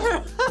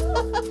here.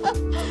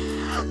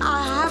 I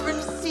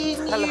haven't seen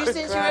you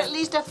since you were at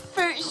least a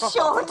foot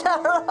shorter.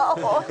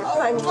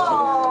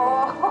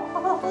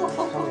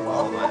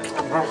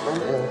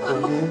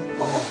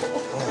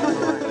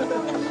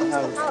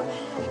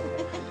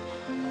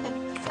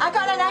 I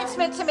got an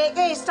announcement to make.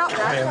 Hey, stop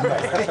that.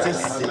 Good to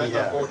see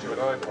you.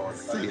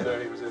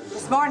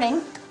 This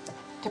morning,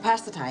 to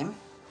pass the time,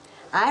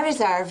 I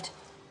reserved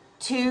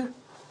 2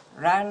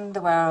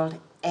 round-the-world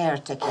air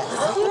tickets.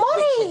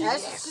 Money!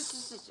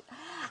 Yes.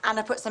 And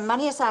I put some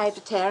money aside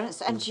for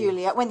Terence and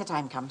Julia when the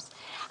time comes.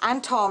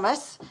 And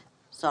Thomas.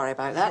 Sorry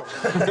about that.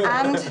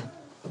 And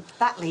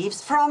that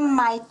leaves, from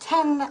my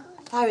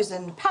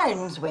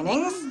 £10,000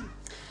 winnings,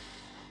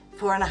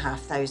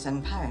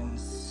 £4,500.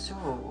 So,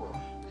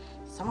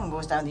 someone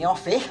goes down the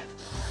offie.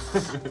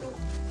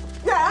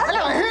 Yeah.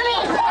 Hello,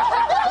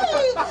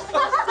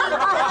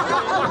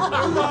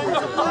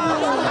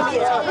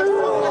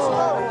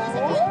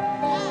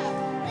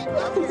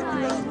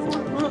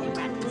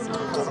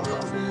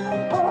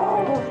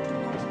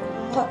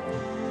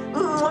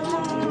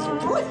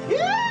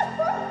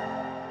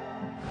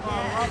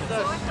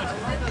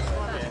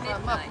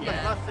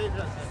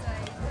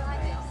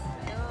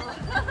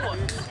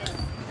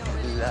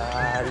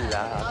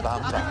 La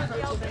bamba.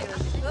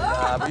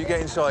 But you get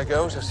inside,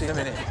 girls. I'll see you in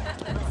a minute.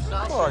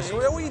 All right, so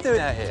what are you doing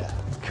out here?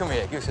 Come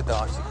here, give us a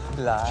dance.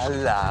 La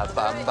la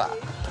bamba.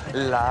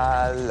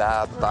 La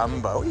la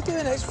bamba. What are you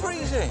doing? It's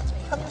freezing.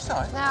 Come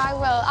inside. No, I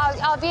will.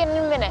 I'll be in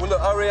a minute. Well,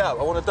 look, hurry up.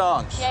 I want to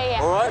dance. Yeah,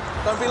 yeah. All right?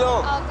 Don't be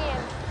long. I'll be in.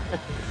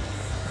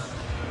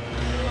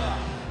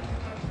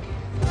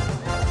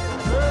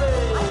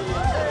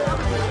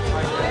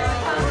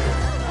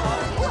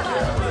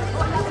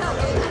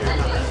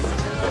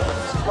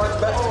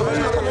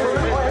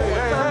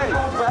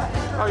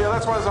 Oh, yeah,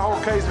 that's why there's a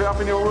whole case of it up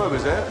in your room,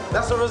 is it?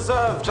 That's a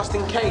reserve, just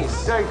in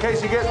case. Yeah, in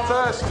case you get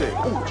thirsty.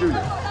 Oh,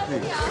 Julia,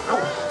 please.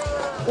 Oh.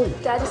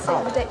 Dad is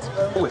so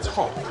predictable. Oh, it's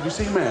hot. Have you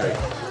seen Mary?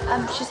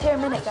 She's here a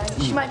minute ago.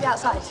 She might be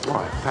outside.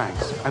 Right,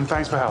 thanks. And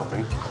thanks for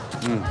helping.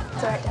 It's all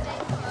right, Daddy.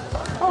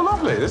 Oh,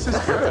 lovely. This is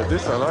good.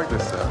 I like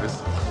this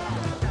service.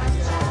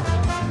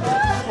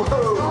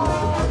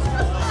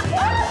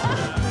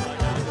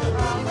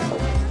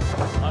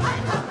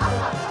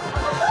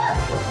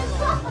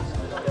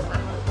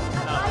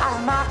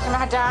 I've marked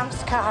my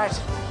dance card.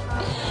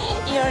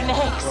 You're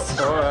next.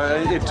 All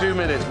right, in 2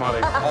 minutes,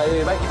 Molly.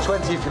 Make it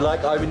 20 if you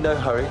like. I'm in no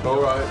hurry.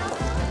 All right.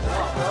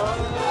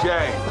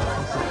 Jane,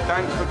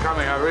 thanks for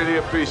coming. I really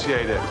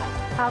appreciate it.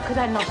 How could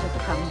I not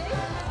have come?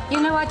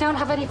 You know I don't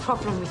have any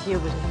problem with you,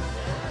 William.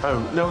 Oh,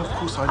 no, of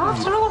course I do.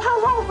 After all,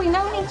 how long have we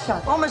known each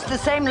other? Almost the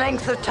same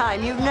length of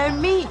time you've known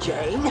me,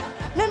 Jane.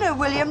 No,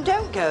 William,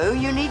 don't go.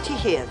 You need to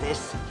hear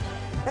this.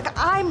 Look,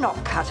 I'm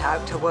not cut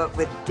out to work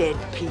with dead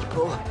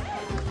people.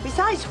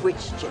 Besides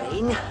which,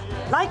 Jane,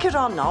 like it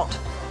or not,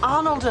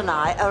 Arnold and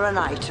I are an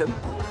item.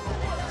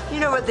 You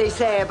know what they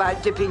say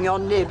about dipping your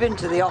nib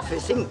into the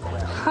office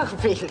inkwell? Oh,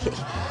 really?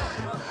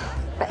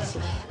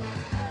 Betty,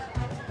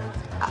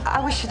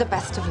 I wish you the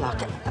best of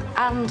luck.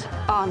 And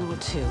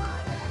Arnold, too.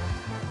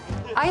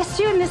 I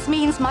assume this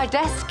means my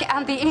desk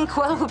and the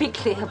inkwell will be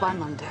clear by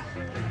Monday.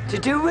 To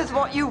do with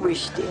what you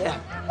wish, dear.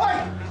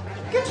 Oi!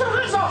 Get your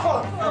hands off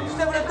her!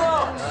 Stay with the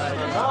dogs!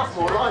 Enough,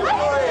 all right.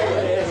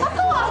 I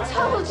thought I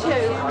told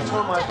you. I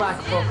turned my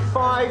back for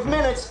 5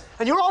 minutes,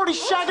 and you're already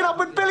shagging up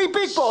with Billy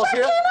Big Balls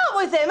here. Shagging up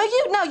with him? Are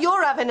you? No,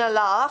 you're having a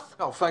laugh.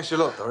 Oh, thanks a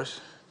lot,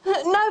 Doris.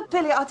 No,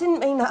 Billy, I didn't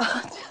mean that.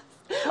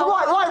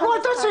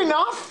 Right, that's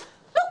enough.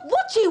 Look,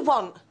 what do you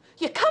want?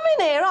 You come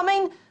in here, I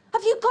mean,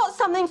 have you got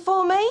something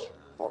for me?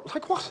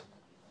 Like what?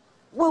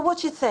 Well, what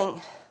do you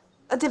think?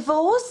 A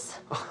divorce?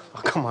 Oh,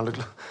 come on, look.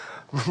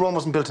 Rome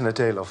wasn't built in a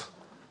day, love.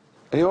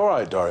 Are you all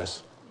right,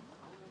 Doris?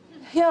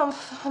 Yeah,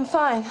 I'm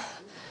fine.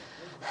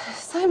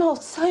 Same old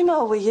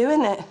with you,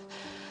 innit?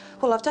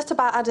 Well, I've just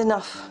about had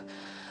enough.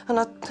 And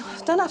I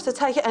don't have to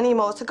take it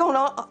anymore, so go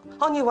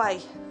on your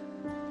way.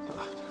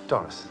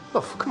 Doris,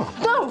 love, come on.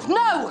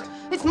 No!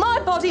 It's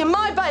my body and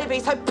my baby,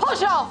 so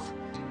push off!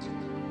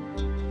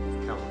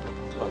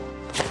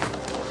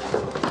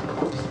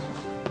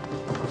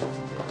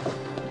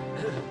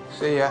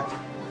 See ya.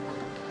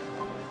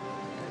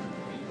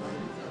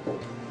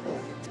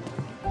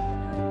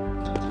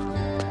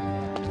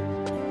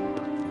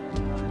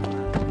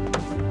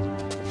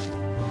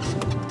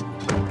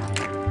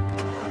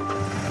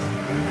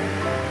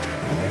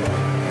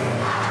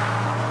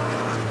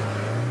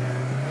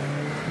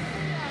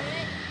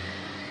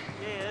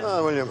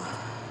 William.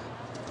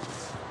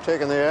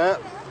 Taking the air?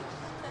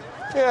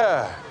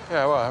 Yeah,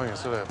 well, having a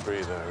sort of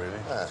breather, really.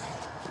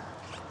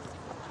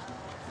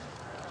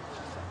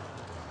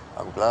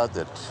 I'm glad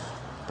that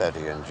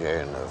Betty and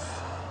Jane have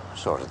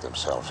sorted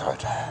themselves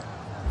out.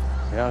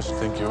 Yeah, I should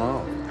think you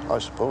are. I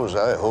suppose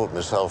I hold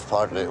myself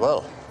partly,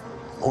 well,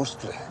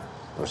 mostly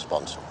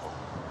responsible.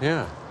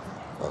 Yeah.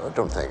 Well,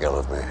 don't think ill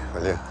of me,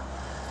 will you?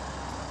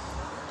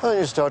 Then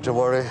you start to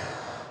worry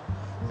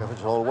if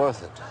it's all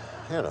worth it,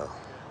 you know.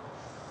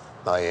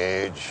 My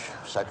age,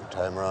 second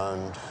time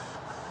round,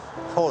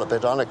 all a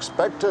bit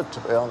unexpected, to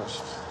be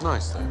honest.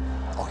 Nice, though.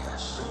 Oh,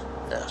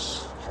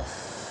 yes.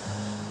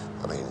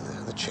 I mean,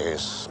 the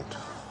chase and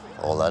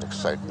all that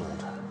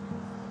excitement.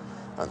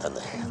 And then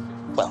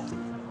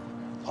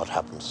what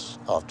happens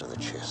after the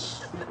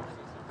chase?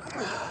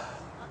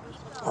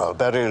 Well,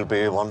 Betty'll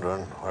be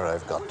wondering where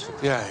I've got to.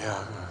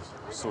 Yeah.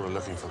 I'm sort of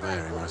looking for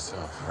Mary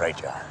myself. Right,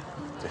 yeah.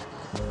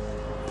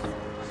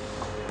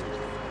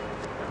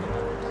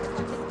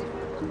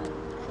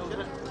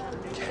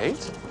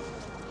 Kate?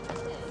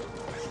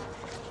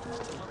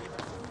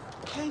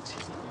 Kate,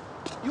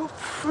 you're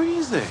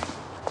freezing.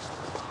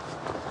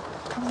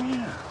 Come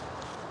here.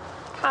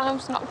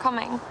 Callum's not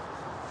coming.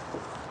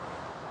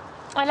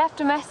 I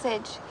left a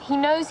message. He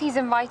knows he's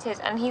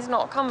invited and he's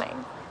not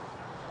coming.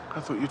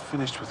 I thought you'd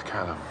finished with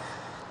Callum.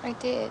 I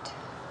did.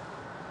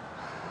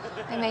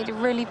 I made a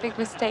really big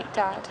mistake,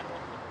 Dad.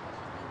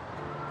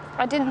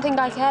 I didn't think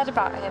I cared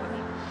about him.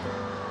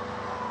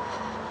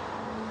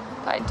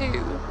 But I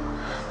do.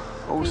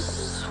 Oh,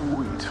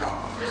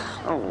 sweetheart.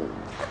 Oh.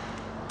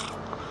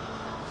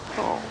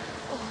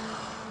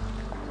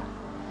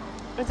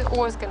 Is it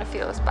always going to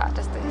feel as bad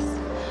as this?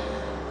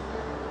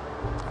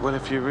 Well,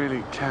 if you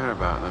really care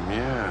about them,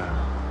 yeah.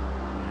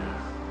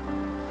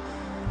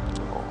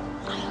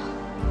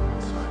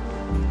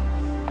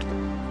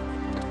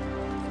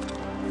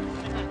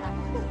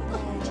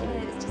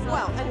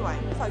 Well, anyway,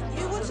 saxophone.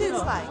 You what do you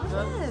play?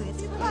 No,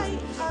 you play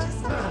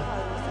saxophone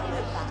or something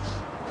like that.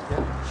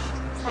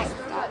 Thanks,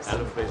 Dad.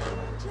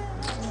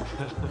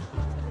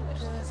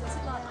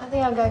 I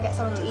think I'll go get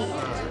something to eat.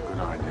 Good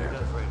idea.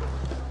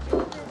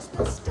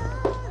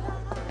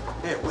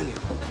 Yeah, William.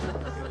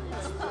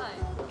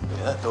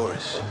 Yeah, that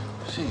Doris.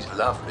 She's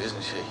lovely,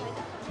 isn't she?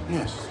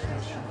 Yes.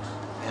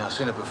 Yeah, I've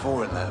seen her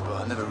before in there,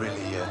 but I never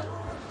really,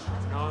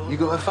 You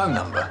got her phone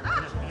number?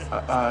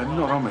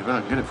 Not on me, but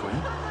I can get it for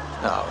you.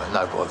 No,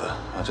 no bother.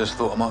 I just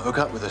thought I might hook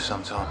up with her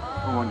sometime.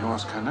 Well, why don't you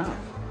ask her now?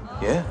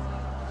 Yeah?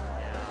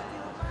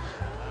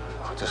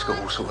 I just got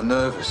all sort of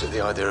nervous at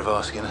the idea of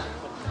asking her.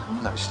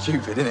 No, it's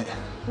stupid, isn't it?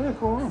 Yeah,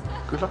 go on.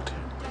 Good luck to you.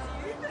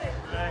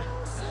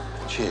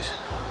 Cheers.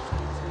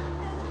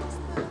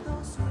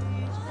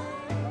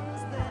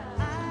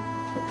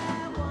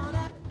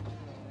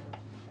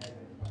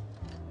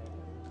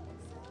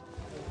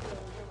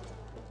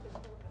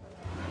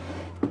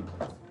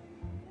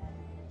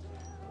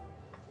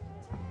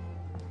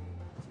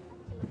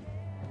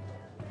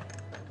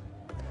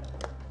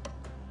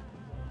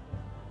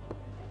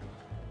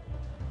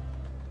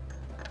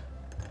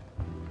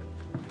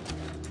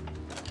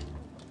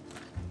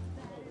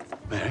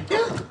 Mary?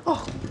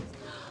 Oh,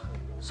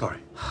 Sorry.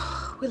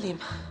 William.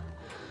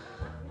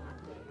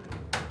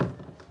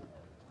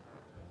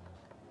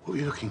 What were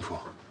you looking for?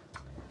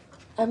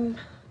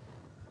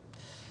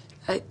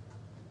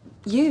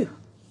 You.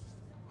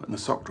 What, in the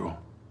sock drawer?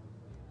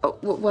 Oh,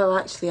 well,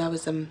 actually, I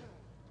was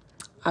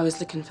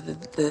looking for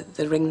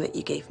the ring that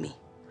you gave me.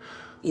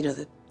 You know,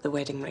 the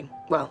wedding ring.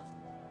 Well,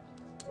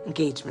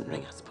 engagement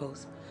ring, I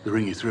suppose. The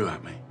ring you threw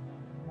at me?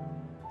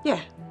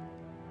 Yeah.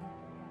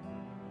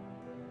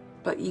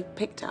 But you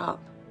picked it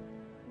up.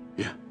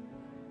 Yeah.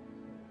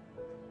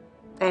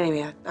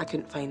 Anyway, I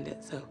couldn't find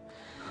it, so.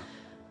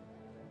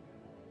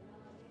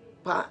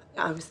 But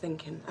I was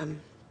thinking,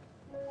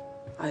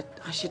 I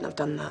shouldn't have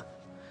done that.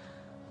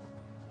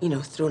 You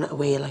know, thrown it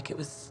away like it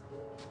was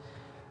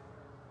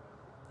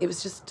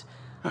just...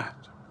 Ah,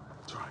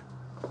 it's all right.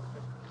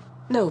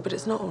 No, but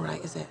it's not all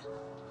right, is it?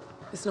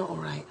 It's not all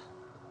right.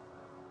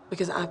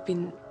 Because I've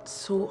been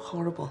so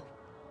horrible.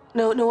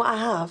 No, I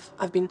have.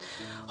 I've been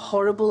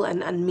horrible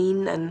and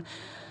mean and,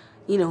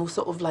 you know,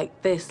 sort of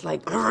like this,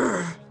 like,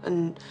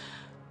 and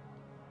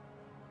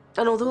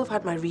although I've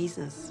had my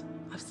reasons,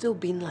 I've still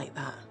been like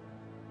that.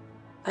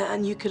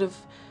 And you could have,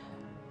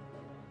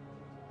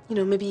 you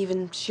know, maybe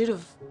even should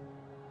have,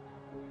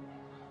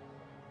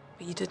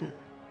 but you didn't.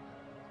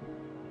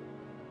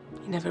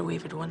 You never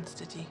wavered once,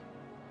 did you?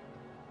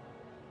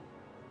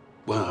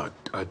 Well,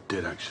 I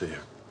did actually a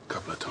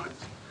couple of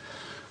times.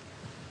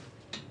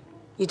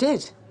 You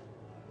did?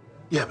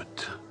 Yeah,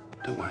 but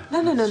don't worry.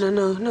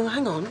 No,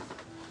 hang on.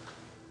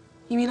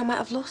 You mean I might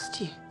have lost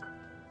you?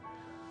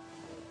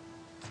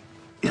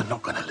 You're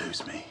not going to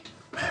lose me,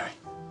 Mary.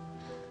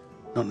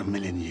 Not in a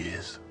million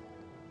years.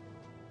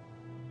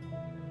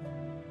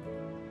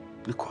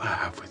 Look what I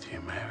have with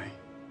you, Mary.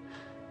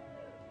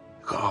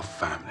 We've got our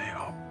family,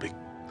 our big,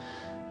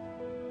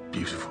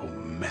 beautiful,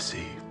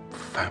 messy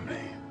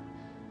family.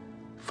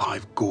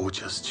 5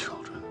 gorgeous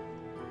children.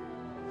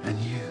 And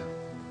you.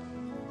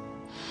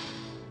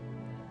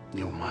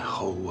 You're my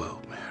whole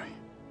world, Mary.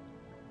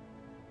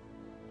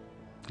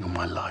 You're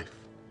my life.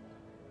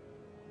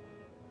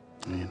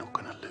 And you're not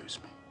gonna lose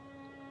me.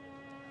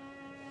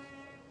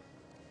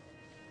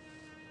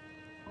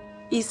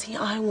 You see,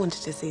 I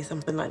wanted to say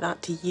something like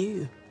that to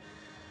you.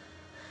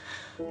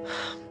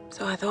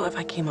 So I thought if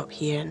I came up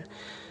here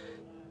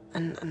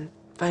and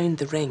found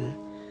the ring,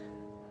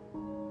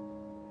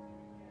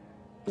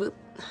 well,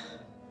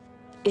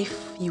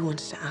 if you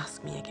wanted to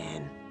ask me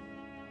again,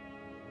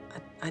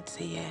 I'd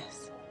say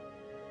yes.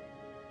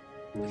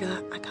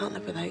 Because I can't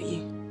live without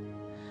you.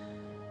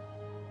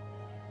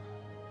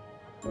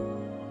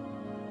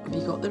 Have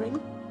you got the ring?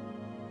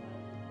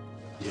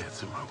 Yeah,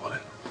 it's in my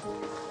wallet.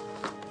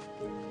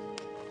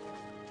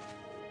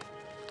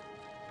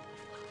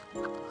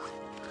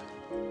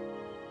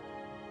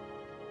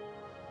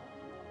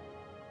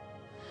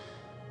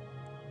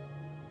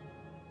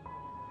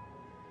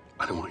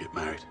 I don't want to get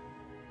married.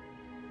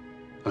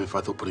 I mean, if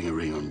I thought putting a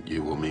ring on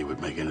you or me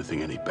would make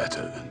anything any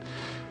better, then...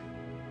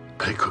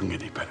 But it couldn't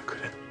get any better,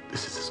 could it?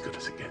 This is as good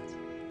as it gets.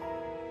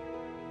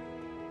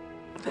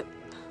 But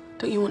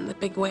don't you want the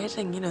big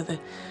wedding? You know, the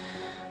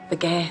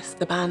guests,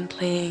 the band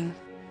playing,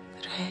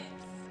 the dress.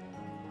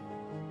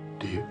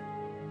 Do you?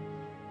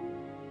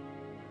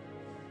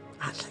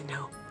 Actually,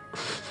 no.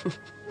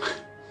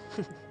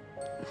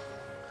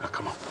 Now,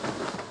 come on.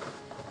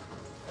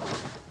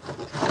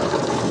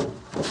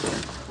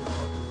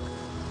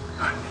 All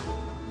right.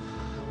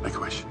 Make a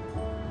wish.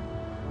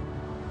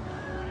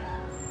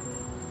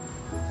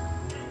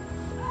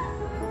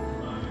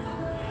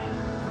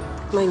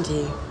 Mind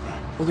you,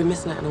 we'll be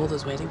missing out on all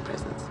those wedding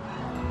presents.